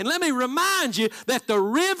stream. And let me remind you that the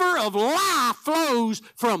river of life flows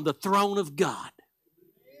from the throne of God,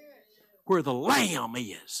 where the Lamb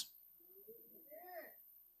is.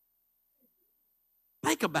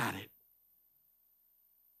 Think about it.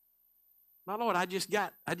 My Lord, I just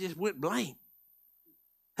went blank.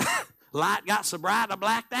 Light got so bright I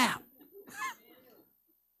blacked out.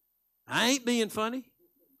 I ain't being funny.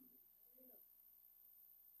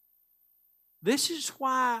 This is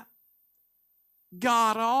why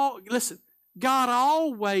God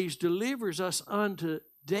always delivers us unto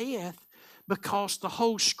death, because the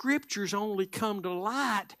whole Scriptures only come to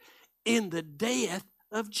light in the death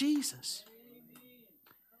of Jesus.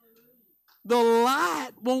 The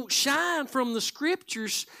light won't shine from the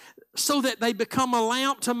Scriptures so that they become a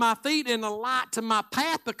lamp to my feet and a light to my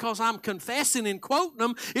path because I'm confessing and quoting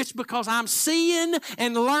them. It's because I'm seeing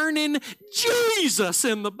and learning Jesus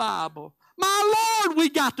in the Bible. My Lord, we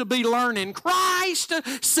got to be learning Christ,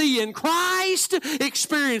 seeing Christ,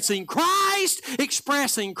 experiencing Christ,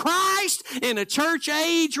 expressing Christ in a church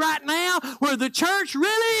age right now where the church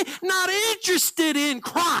really not interested in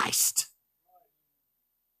Christ.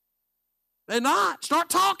 They're not. Start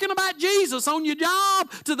talking about Jesus on your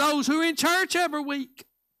job to those who are in church every week.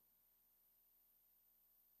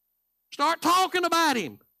 Start talking about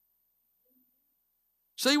Him.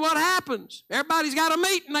 See what happens. Everybody's got a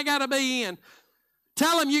meeting they got to be in.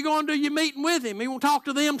 Tell them you're going to do your meeting with Him. He won't talk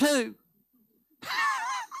to them too.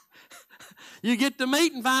 You get to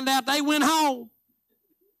meet and find out they went home.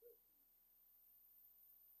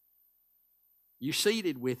 You're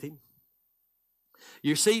seated with Him.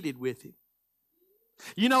 You're seated with Him.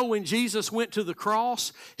 You know, when Jesus went to the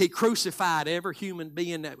cross, He crucified every human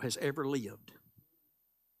being that has ever lived.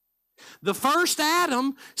 The first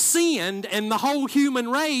Adam sinned, and the whole human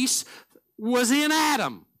race was in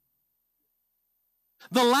Adam.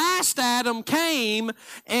 The last Adam came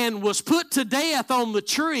and was put to death on the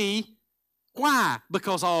tree. Why?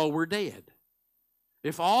 Because all were dead.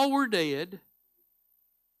 If all were dead,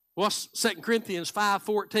 what's 2 Corinthians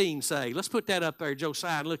 5:14 say? Let's put that up there,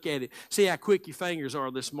 Josiah, and look at it. See how quick your fingers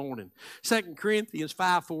are this morning. 2 Corinthians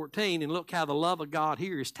 5:14, and look how the love of God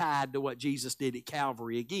here is tied to what Jesus did at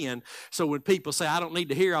Calvary again. So when people say, I don't need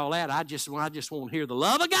to hear all that, I just want to hear the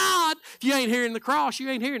love of God. If you ain't hearing the cross, you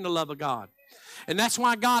ain't hearing the love of God. And that's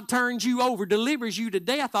why God turns you over, delivers you to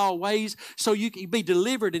death always, so you can be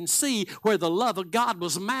delivered and see where the love of God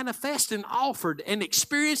was manifest and offered and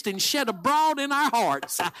experienced and shed abroad in our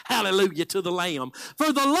hearts. Hallelujah to the Lamb.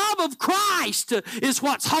 For the love of Christ is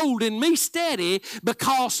what's holding me steady,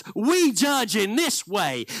 because we judge in this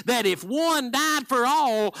way, that if one died for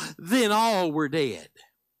all, then all were dead.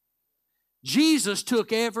 Jesus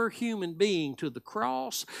took every human being to the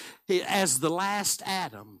cross as the last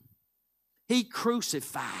Adam. He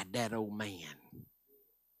crucified that old man.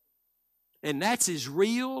 And that's as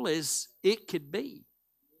real as it could be.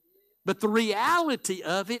 But the reality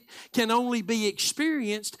of it can only be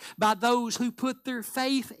experienced by those who put their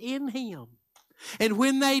faith in Him. And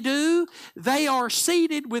when they do, they are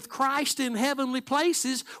seated with Christ in heavenly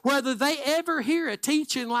places, whether they ever hear a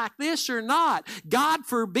teaching like this or not. God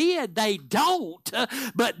forbid they don't,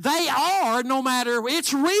 but they are, no matter,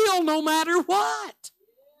 it's real no matter what.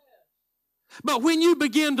 But when you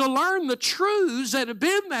begin to learn the truths that have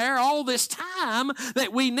been there all this time,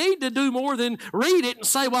 that we need to do more than read it and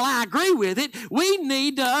say, well, I agree with it. We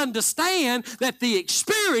need to understand that the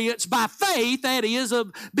experience by faith, that is,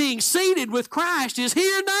 of being seated with Christ, is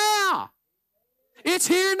here now. It's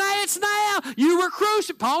here now. It's now. You were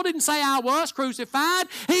crucified. Paul didn't say I was crucified.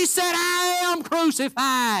 He said I am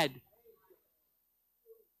crucified.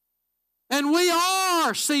 And we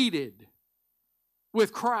are seated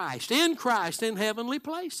with Christ, in heavenly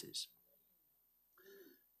places.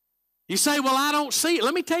 You say, well, I don't see it.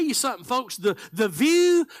 Let me tell you something, folks. The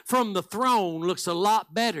view from the throne looks a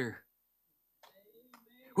lot better.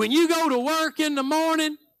 When you go to work in the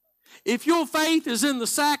morning, if your faith is in the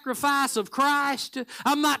sacrifice of Christ,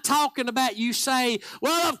 I'm not talking about you say,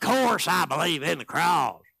 well, of course I believe in the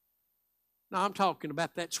cross. No, I'm talking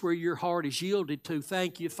about that's where your heart is yielded to.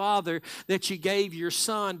 Thank you, Father, that you gave your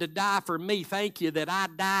Son to die for me. Thank you that I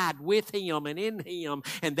died with Him and in Him,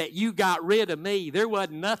 and that you got rid of me. There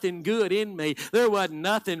wasn't nothing good in me. There wasn't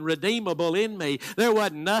nothing redeemable in me. There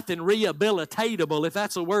wasn't nothing rehabilitatable, if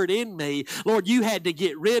that's a word, in me. Lord, you had to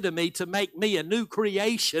get rid of me to make me a new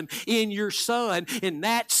creation in your Son, and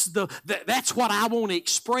that's what I want to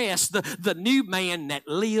express, the new man that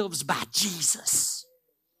lives by Jesus.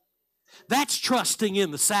 That's trusting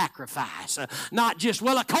in the sacrifice. Not just,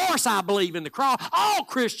 well, of course I believe in the cross. All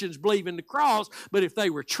Christians believe in the cross. But if they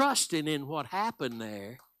were trusting in what happened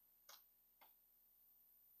there,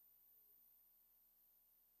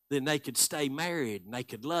 then they could stay married and they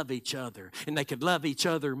could love each other. And they could love each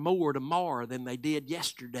other more tomorrow than they did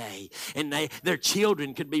yesterday. And their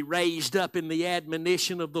children could be raised up in the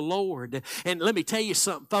admonition of the Lord. And let me tell you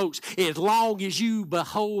something, folks. As long as you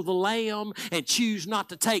behold the Lamb and choose not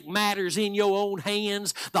to take matters in your own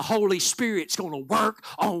hands, the Holy Spirit's going to work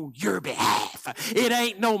on your behalf. It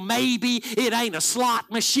ain't no maybe. It ain't a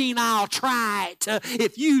slot machine. I'll try it.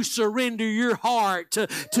 If you surrender your heart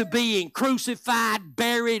to being crucified,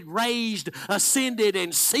 buried, raised, ascended,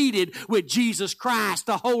 and seated with Jesus Christ,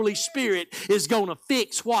 the Holy Spirit is going to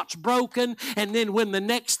fix what's broken, and then when the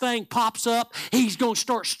next thing pops up, He's going to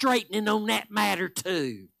start straightening on that matter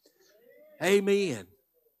too. Amen.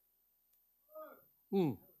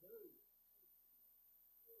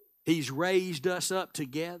 He's raised us up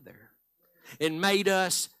together and made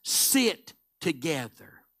us sit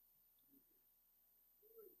together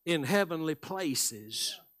in heavenly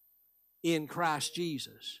places in Christ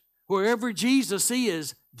Jesus. Wherever Jesus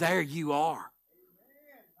is, there you are,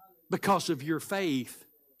 because of your faith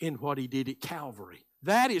in what He did at Calvary.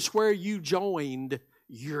 That is where you joined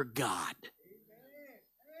your God.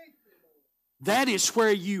 That is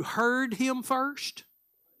where you heard Him first.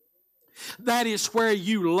 That is where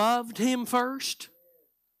you loved Him first.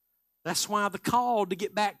 That's why the call to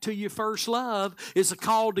get back to your first love is a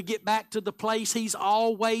call to get back to the place He's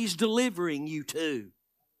always delivering you to.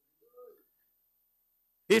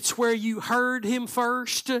 It's where you heard Him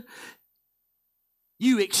first.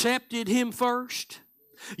 You accepted Him first.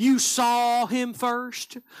 You saw Him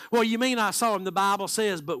first. Well, you mean I saw Him? The Bible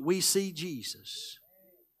says, but we see Jesus,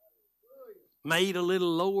 made a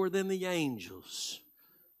little lower than the angels,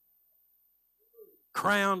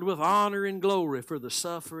 crowned with honor and glory for the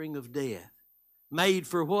suffering of death. Made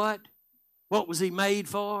for what? What was He made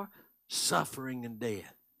for? Suffering and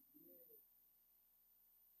death.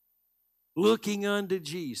 Looking unto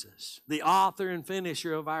Jesus, the author and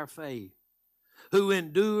finisher of our faith, who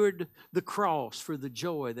endured the cross for the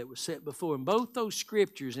joy that was set before Him. Both those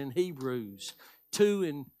scriptures in Hebrews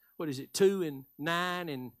 2 and 9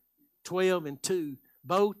 and 12 and 2,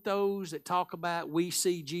 both those that talk about we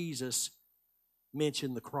see Jesus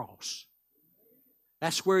mention the cross.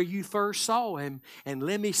 That's where you first saw Him. And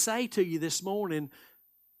let me say to you this morning,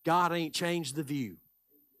 God ain't changed the view.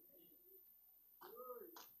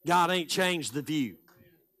 God ain't changed the view.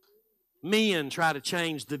 Men try to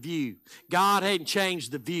change the view. God hadn't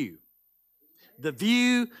changed the view. The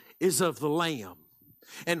view is of the Lamb.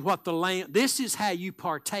 And what the Lamb, this is how you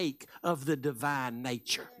partake of the divine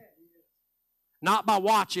nature. Not by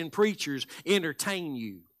watching preachers entertain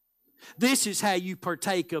you. This is how you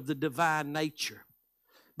partake of the divine nature.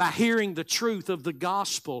 By hearing the truth of the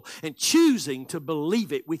gospel and choosing to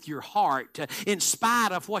believe it with your heart, in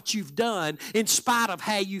spite of what you've done, in spite of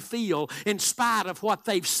how you feel, in spite of what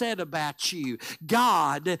they've said about you.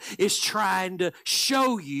 God is trying to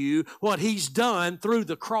show you what He's done through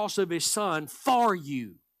the cross of His Son for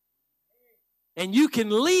you. And you can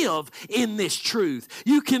live in this truth.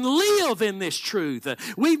 You can live in this truth.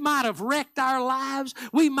 We might have wrecked our lives.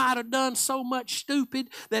 We might have done so much stupid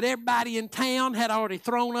that everybody in town had already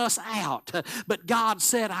thrown us out. But God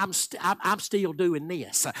said, I'm still doing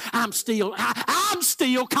this. I'm still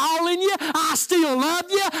calling you. I still love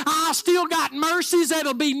you. I still got mercies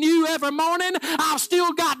that'll be new every morning. I've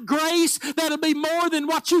still got grace that'll be more than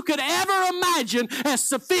what you could ever imagine as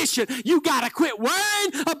sufficient. You got to quit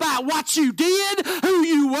worrying about what you did, who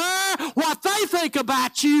you were, what they think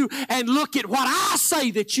about you, and look at what I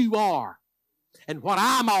say that you are and what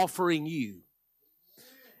I'm offering you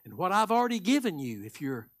and what I've already given you if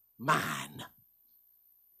you're mine.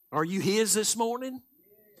 Are you His this morning?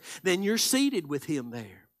 Then you're seated with Him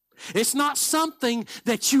there. It's not something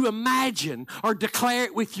that you imagine or declare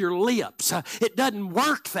it with your lips. It doesn't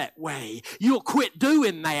work that way. You'll quit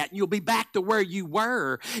doing that and you'll be back to where you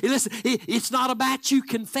were. Listen, it's not about you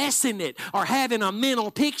confessing it or having a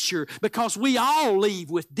mental picture, because we all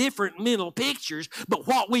leave with different mental pictures, but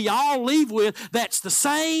what we all leave with that's the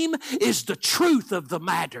same is the truth of the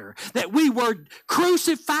matter. That we were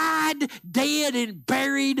crucified, dead and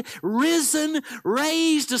buried, risen,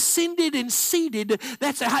 raised, ascended and seated.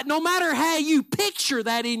 That's no matter how you picture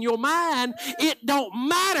that in your mind, it don't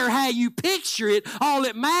matter how you picture it. All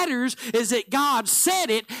that matters is that God said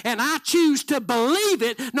it, and I choose to believe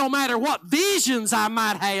it no matter what visions I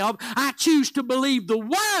might have. I choose to believe the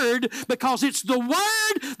Word, because it's the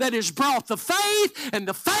Word that has brought the faith, and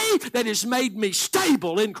the faith that has made me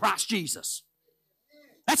stable in Christ Jesus.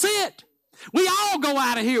 That's it. We all go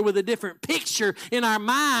out of here with a different picture in our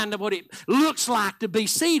mind of what it looks like to be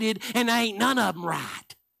seated, and ain't none of them right.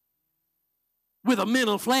 With a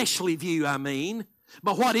mental fleshly view, I mean.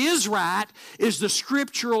 But what is right is the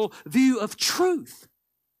scriptural view of truth.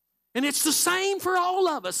 And it's the same for all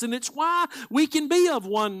of us. And it's why we can be of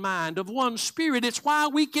one mind, of one spirit. It's why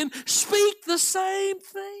we can speak the same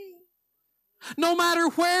thing. No matter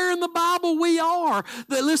where in the Bible we are,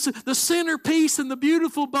 listen, the centerpiece and the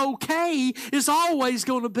beautiful bouquet is always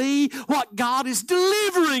going to be what God is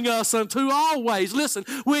delivering us unto always. Listen,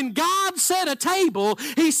 when God set a table,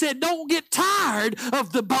 He said, don't get tired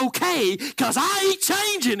of the bouquet, because I ain't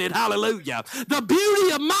changing it. Hallelujah. The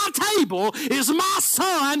beauty of my table is my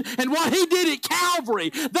Son and what He did at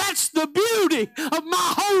Calvary. That's the beauty of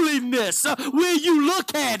my holiness. Will you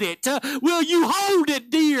look at it? Will you hold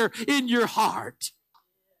it dear in your heart?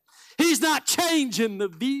 He's not changing the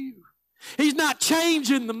view. He's not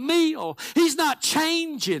changing the meal. He's not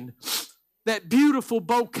changing that beautiful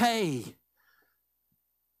bouquet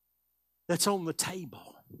that's on the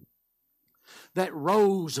table. That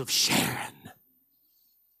rose of Sharon.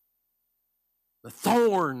 The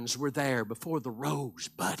thorns were there before the rose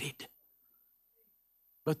budded.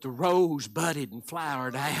 But the rose budded and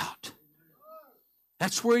flowered out.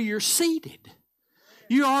 That's where you're seated.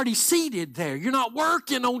 You're already seated there. You're not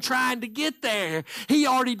working on trying to get there. He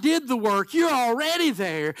already did the work. You're already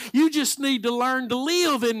there. You just need to learn to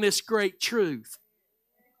live in this great truth.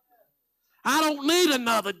 I don't need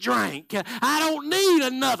another drink. I don't need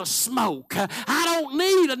another smoke. I don't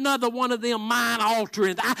need another one of them mind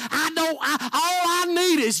altering. All I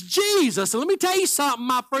need is Jesus. And let me tell you something,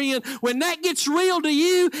 my friend. When that gets real to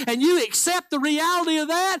you and you accept the reality of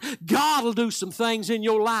that, God will do some things in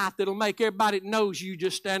your life that'll make everybody that knows you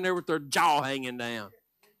just stand there with their jaw hanging down.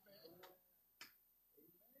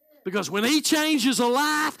 Because when He changes a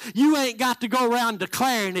life, you ain't got to go around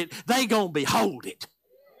declaring it. They gonna behold it.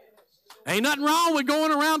 Ain't nothing wrong with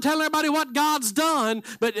going around telling everybody what God's done,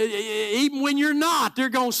 but even when you're not, they're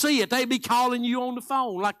going to see it. They be calling you on the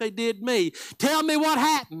phone like they did me. Tell me what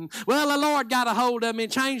happened. Well, the Lord got a hold of me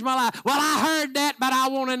and changed my life. Well, I heard that, but I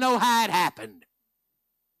want to know how it happened.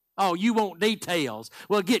 Oh, you want details.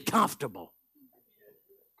 Well, get comfortable.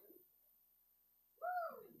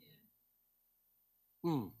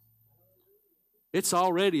 It's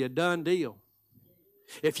already a done deal.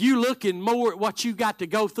 If you looking more at what you got to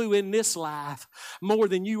go through in this life more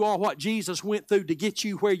than you are what Jesus went through to get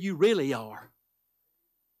you where you really are,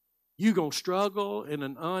 you're going to struggle in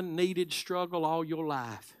an unneeded struggle all your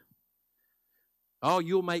life. Oh,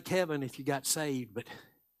 you'll make heaven if you got saved, but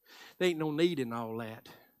there ain't no need in all that.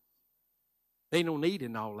 There ain't no need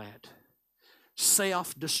in all that.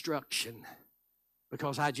 Self-destruction,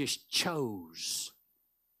 because I just chose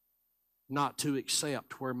not to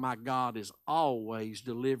accept where my God is always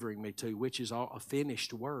delivering me to, which is a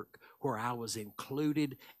finished work where I was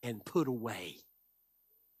included and put away.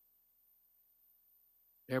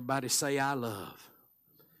 Everybody say, I love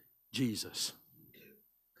Jesus.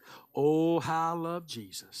 Oh, how I love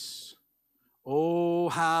Jesus. Oh,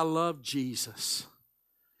 how I love Jesus.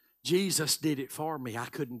 Jesus did it for me. I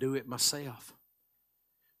couldn't do it myself.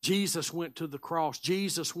 Jesus went to the cross.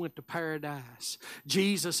 Jesus went to paradise.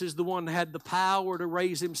 Jesus is the one that had the power to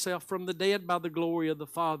raise himself from the dead by the glory of the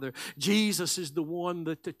Father. Jesus is the one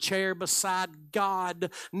that the chair beside God,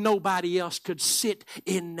 nobody else could sit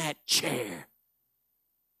in that chair.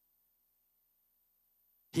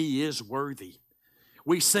 He is worthy.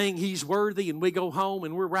 We sing He's worthy and we go home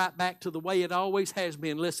and we're right back to the way it always has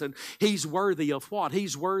been. Listen, He's worthy of what?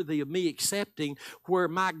 He's worthy of me accepting where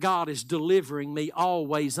my God is delivering me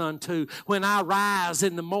always unto. When I rise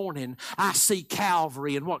in the morning, I see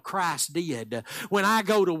Calvary and what Christ did. When I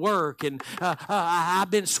go to work and I've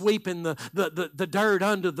been sweeping the dirt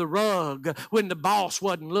under the rug when the boss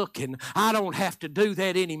wasn't looking, I don't have to do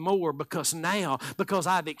that anymore because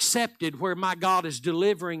I've accepted where my God is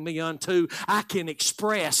delivering me unto, I can express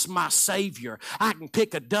my Savior. I can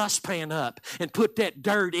pick a dustpan up and put that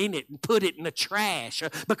dirt in it and put it in the trash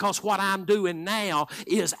because what I'm doing now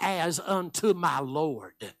is as unto my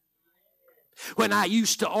Lord. When I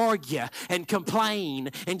used to argue and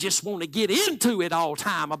complain and just want to get into it all the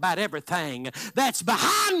time about everything, that's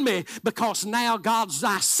behind me because now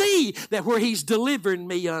I see that where He's delivering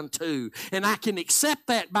me unto. And I can accept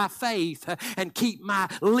that by faith and keep my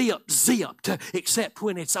lips zipped except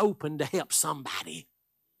when it's open to help somebody.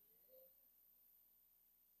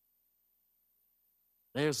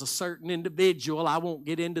 There's a certain individual, I won't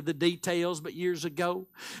get into the details, but years ago,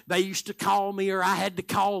 they used to call me or I had to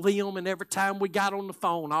call them, and every time we got on the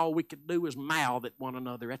phone, all we could do was mouth at one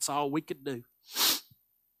another. That's all we could do.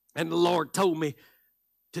 And the Lord told me,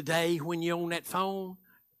 today when you're on that phone,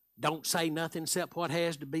 don't say nothing except what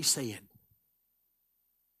has to be said.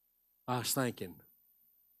 I was thinking,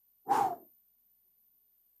 whew.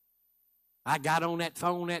 I got on that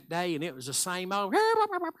phone that day and it was the same old.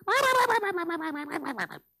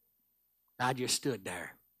 I just stood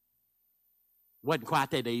there. Wasn't quite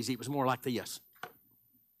that easy. It was more like this.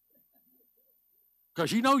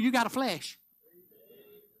 Because you know you got a flesh.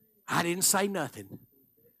 I didn't say nothing.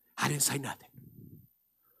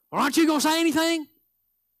 Well, aren't you going to say anything?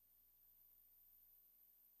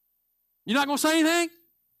 You're not going to say anything?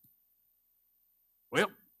 Well,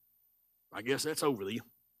 I guess that's over then.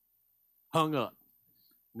 Hung up.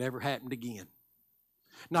 Never happened again.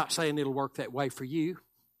 Not saying it'll work that way for you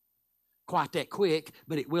quite that quick,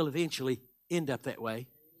 but it will eventually end up that way.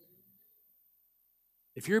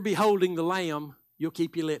 If you're beholding the Lamb, you'll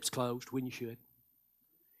keep your lips closed when you should.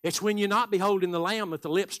 It's when you're not beholding the Lamb that the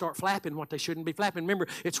lips start flapping what they shouldn't be flapping. Remember,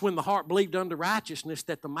 it's when the heart believed unto righteousness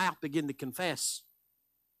that the mouth begin to confess.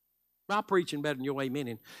 I'm preaching better than your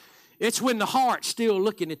amen. It's when the heart's still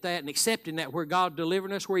looking at that and accepting that where God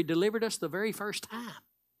delivered us, where He delivered us the very first time,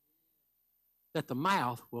 that the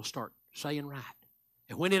mouth will start saying right.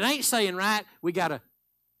 And when it ain't saying right, we got to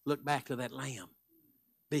look back to that Lamb.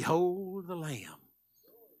 Behold the Lamb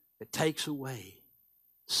that takes away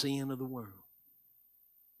the sin of the world.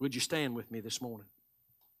 Would you stand with me this morning?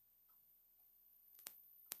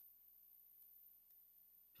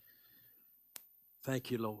 Thank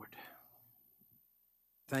you, Lord.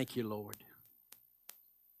 Thank you, Lord.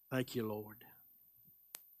 Thank you, Lord.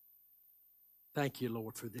 Thank you,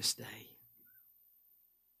 Lord, for this day.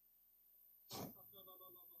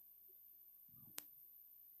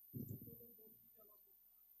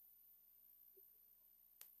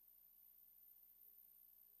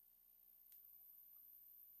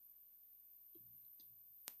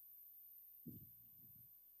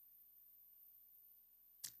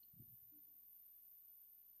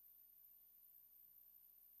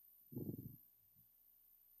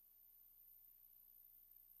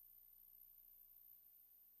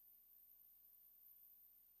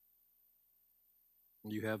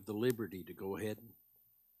 You have the liberty to go ahead and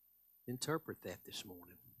interpret that this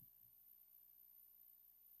morning.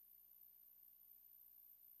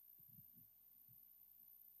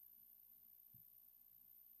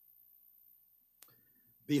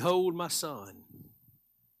 Behold my son.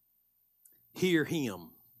 Hear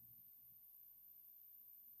him.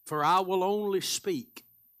 For I will only speak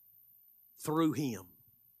through him.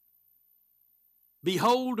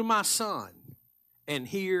 Behold my son, and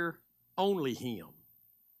hear only him.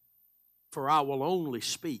 For I will only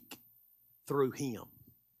speak through him.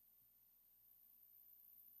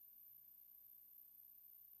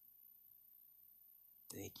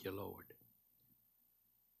 Thank you, Lord.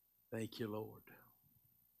 Thank you, Lord.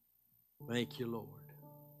 Thank you, Lord.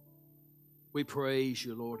 We praise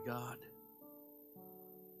you, Lord God.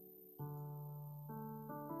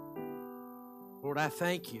 Lord, I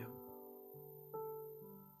thank you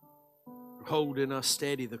for holding us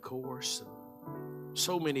steady the course. And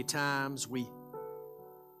so many times we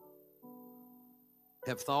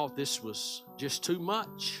have thought this was just too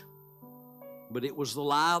much, but it was the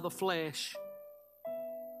lie of the flesh.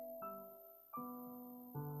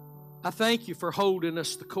 I thank you for holding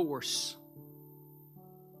us the course,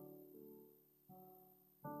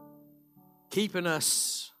 keeping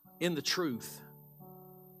us in the truth,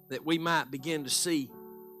 that we might begin to see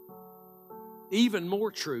even more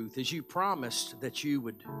truth, as you promised that you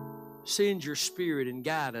would send your Spirit and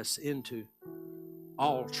guide us into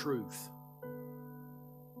all truth.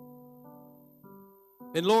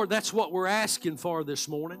 And Lord, that's what we're asking for this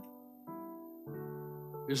morning.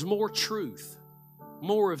 There's more truth,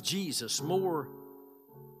 more of Jesus, more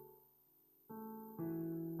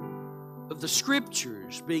of the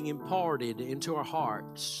Scriptures being imparted into our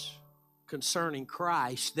hearts concerning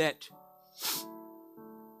Christ, that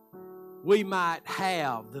we might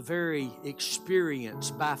have the very experience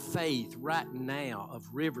by faith right now of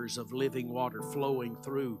rivers of living water flowing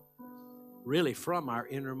through, really from our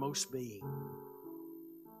innermost being.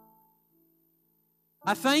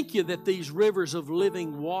 I thank you that these rivers of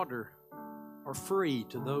living water are free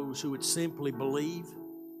to those who would simply believe.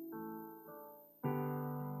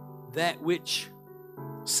 That which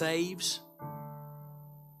saves,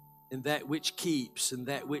 and that which keeps, and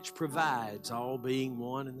that which provides, all being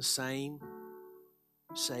one and the same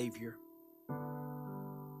Savior.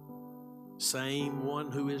 Same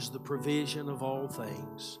one who is the provision of all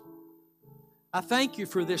things. I thank you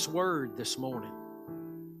for this word this morning.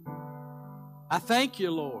 I thank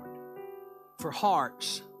you, Lord, for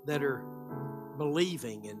hearts that are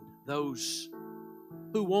believing, and those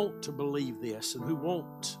who want to believe this and who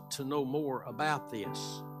want to know more about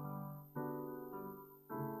this.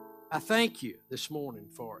 I thank you this morning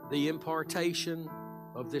for the impartation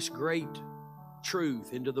of this great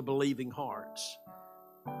truth into the believing hearts.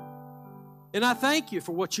 And I thank you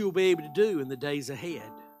for what you'll be able to do in the days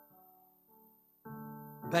ahead,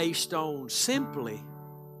 based on simply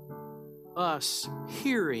us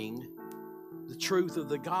hearing the truth of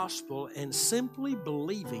the gospel and simply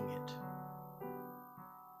believing it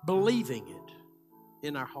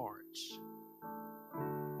in our hearts,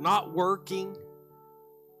 not working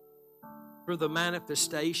for the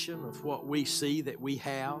manifestation of what we see that we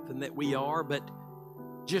have and that we are, but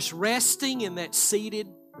just resting in that seated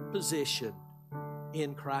position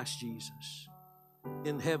in Christ Jesus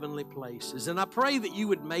in heavenly places. And I pray that you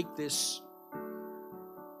would make this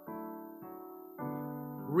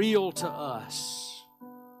real to us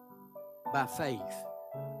by faith.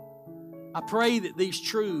 I pray that these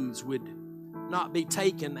truths would not be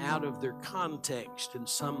taken out of their context in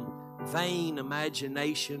some vain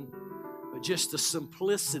imagination, but just the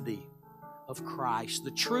simplicity of Christ,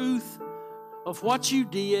 the truth of what you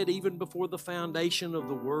did even before the foundation of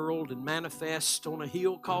the world and manifest on a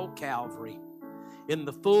hill called Calvary in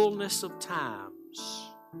the fullness of times,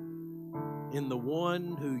 in the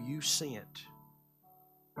one who you sent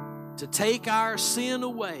to take our sin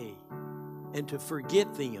away and to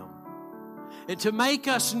forget them and to make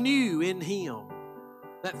us new in Him,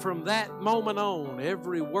 that from that moment on,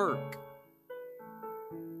 every work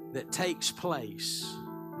that takes place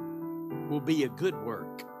will be a good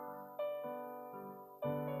work,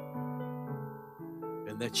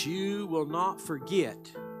 and that you will not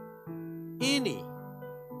forget any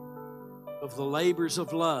of the labors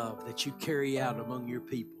of love that you carry out among your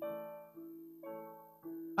people.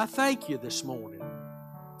 I thank you this morning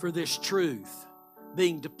for this truth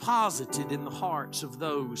being deposited in the hearts of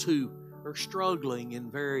those who are struggling in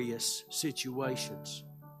various situations,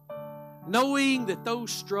 knowing that those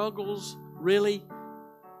struggles really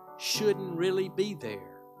shouldn't really be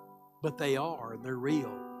there, but they are, and they're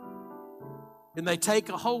real. And they take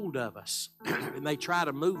a hold of us, and they try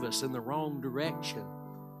to move us in the wrong direction.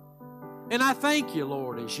 And I thank you,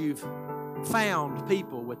 Lord, as you've found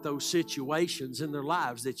people with those situations in their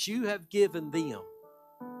lives, that you have given them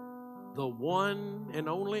the one and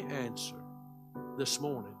only answer this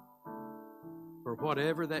morning for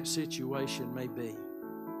whatever that situation may be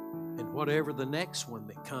and whatever the next one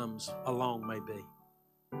that comes along may be.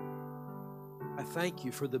 I thank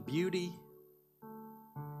you for the beauty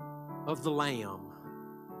of the Lamb,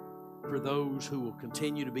 for those who will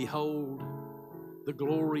continue to behold the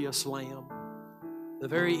glorious Lamb, the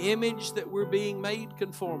very image that we're being made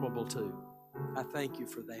conformable to. I thank you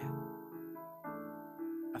for that.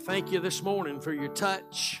 I thank you this morning for your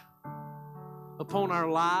touch upon our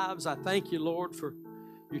lives. I thank you, Lord, for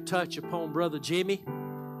your touch upon Brother Jimmy.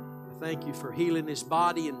 I thank you for healing his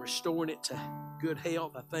body and restoring it to good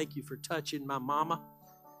health. I thank you for touching my mama,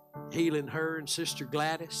 healing her, and Sister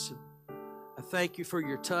Gladys. I thank you for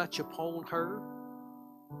your touch upon her,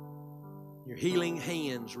 your healing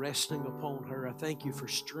hands resting upon her. I thank you for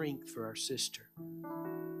strength for our sister.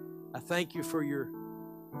 I thank you for your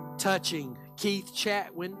touching Keith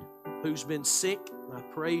Chatwin, who's been sick. I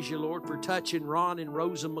praise you, Lord, for touching Ron and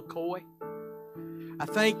Rosa McCoy. I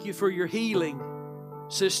thank you for your healing,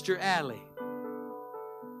 Sister Allie.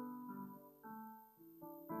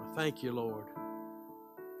 I thank you, Lord,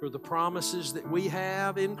 for the promises that we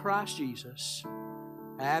have in Christ Jesus.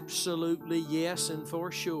 Absolutely yes and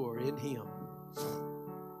for sure in Him.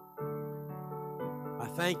 I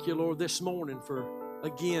thank you, Lord, this morning for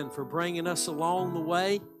bringing us along the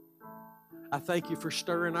way. I thank you for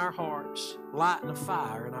stirring our hearts, lighting a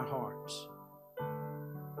fire in our hearts.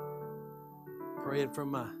 Praying for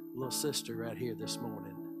my little sister right here this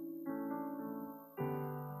morning.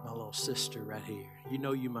 My little sister right here. You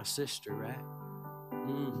know you my sister, right?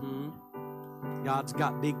 God's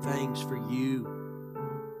got big things for you.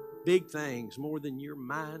 Big things, more than your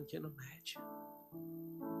mind can imagine.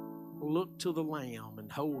 Look to the Lamb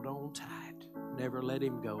and hold on tight. Never let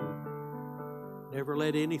Him go. Never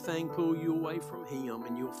let anything pull you away from Him,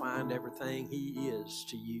 and you'll find everything He is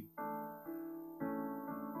to you.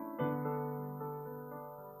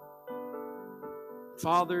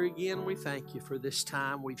 Father, again, we thank you for this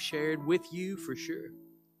time we've shared with you for sure.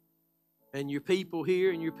 And your people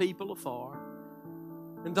here and your people afar.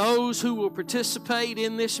 And those who will participate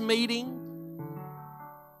in this meeting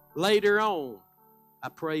later on, I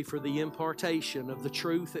pray for the impartation of the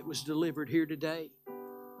truth that was delivered here today.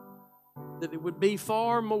 That it would be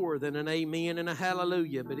far more than an amen and a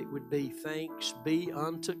hallelujah, but it would be thanks be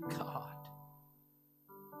unto God,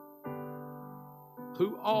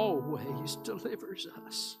 who always delivers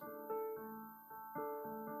us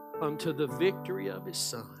unto the victory of His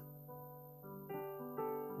Son.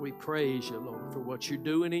 We praise you, Lord, for what you're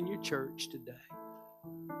doing in your church today.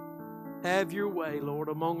 Have your way, Lord,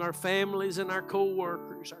 among our families and our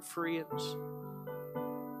co-workers, our friends.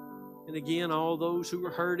 And again, all those who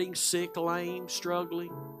are hurting, sick, lame,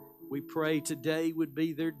 struggling, we pray today would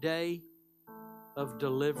be their day of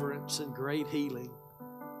deliverance and great healing.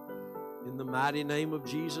 In the mighty name of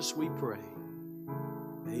Jesus we pray.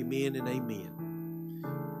 Amen and amen.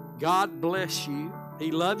 God bless you.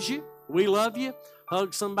 He loves you. We love you.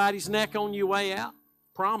 Hug somebody's neck on your way out.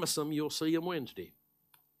 Promise them you'll see them Wednesday.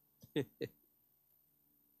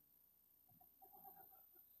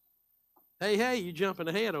 Hey, you jumping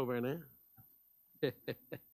ahead over there now.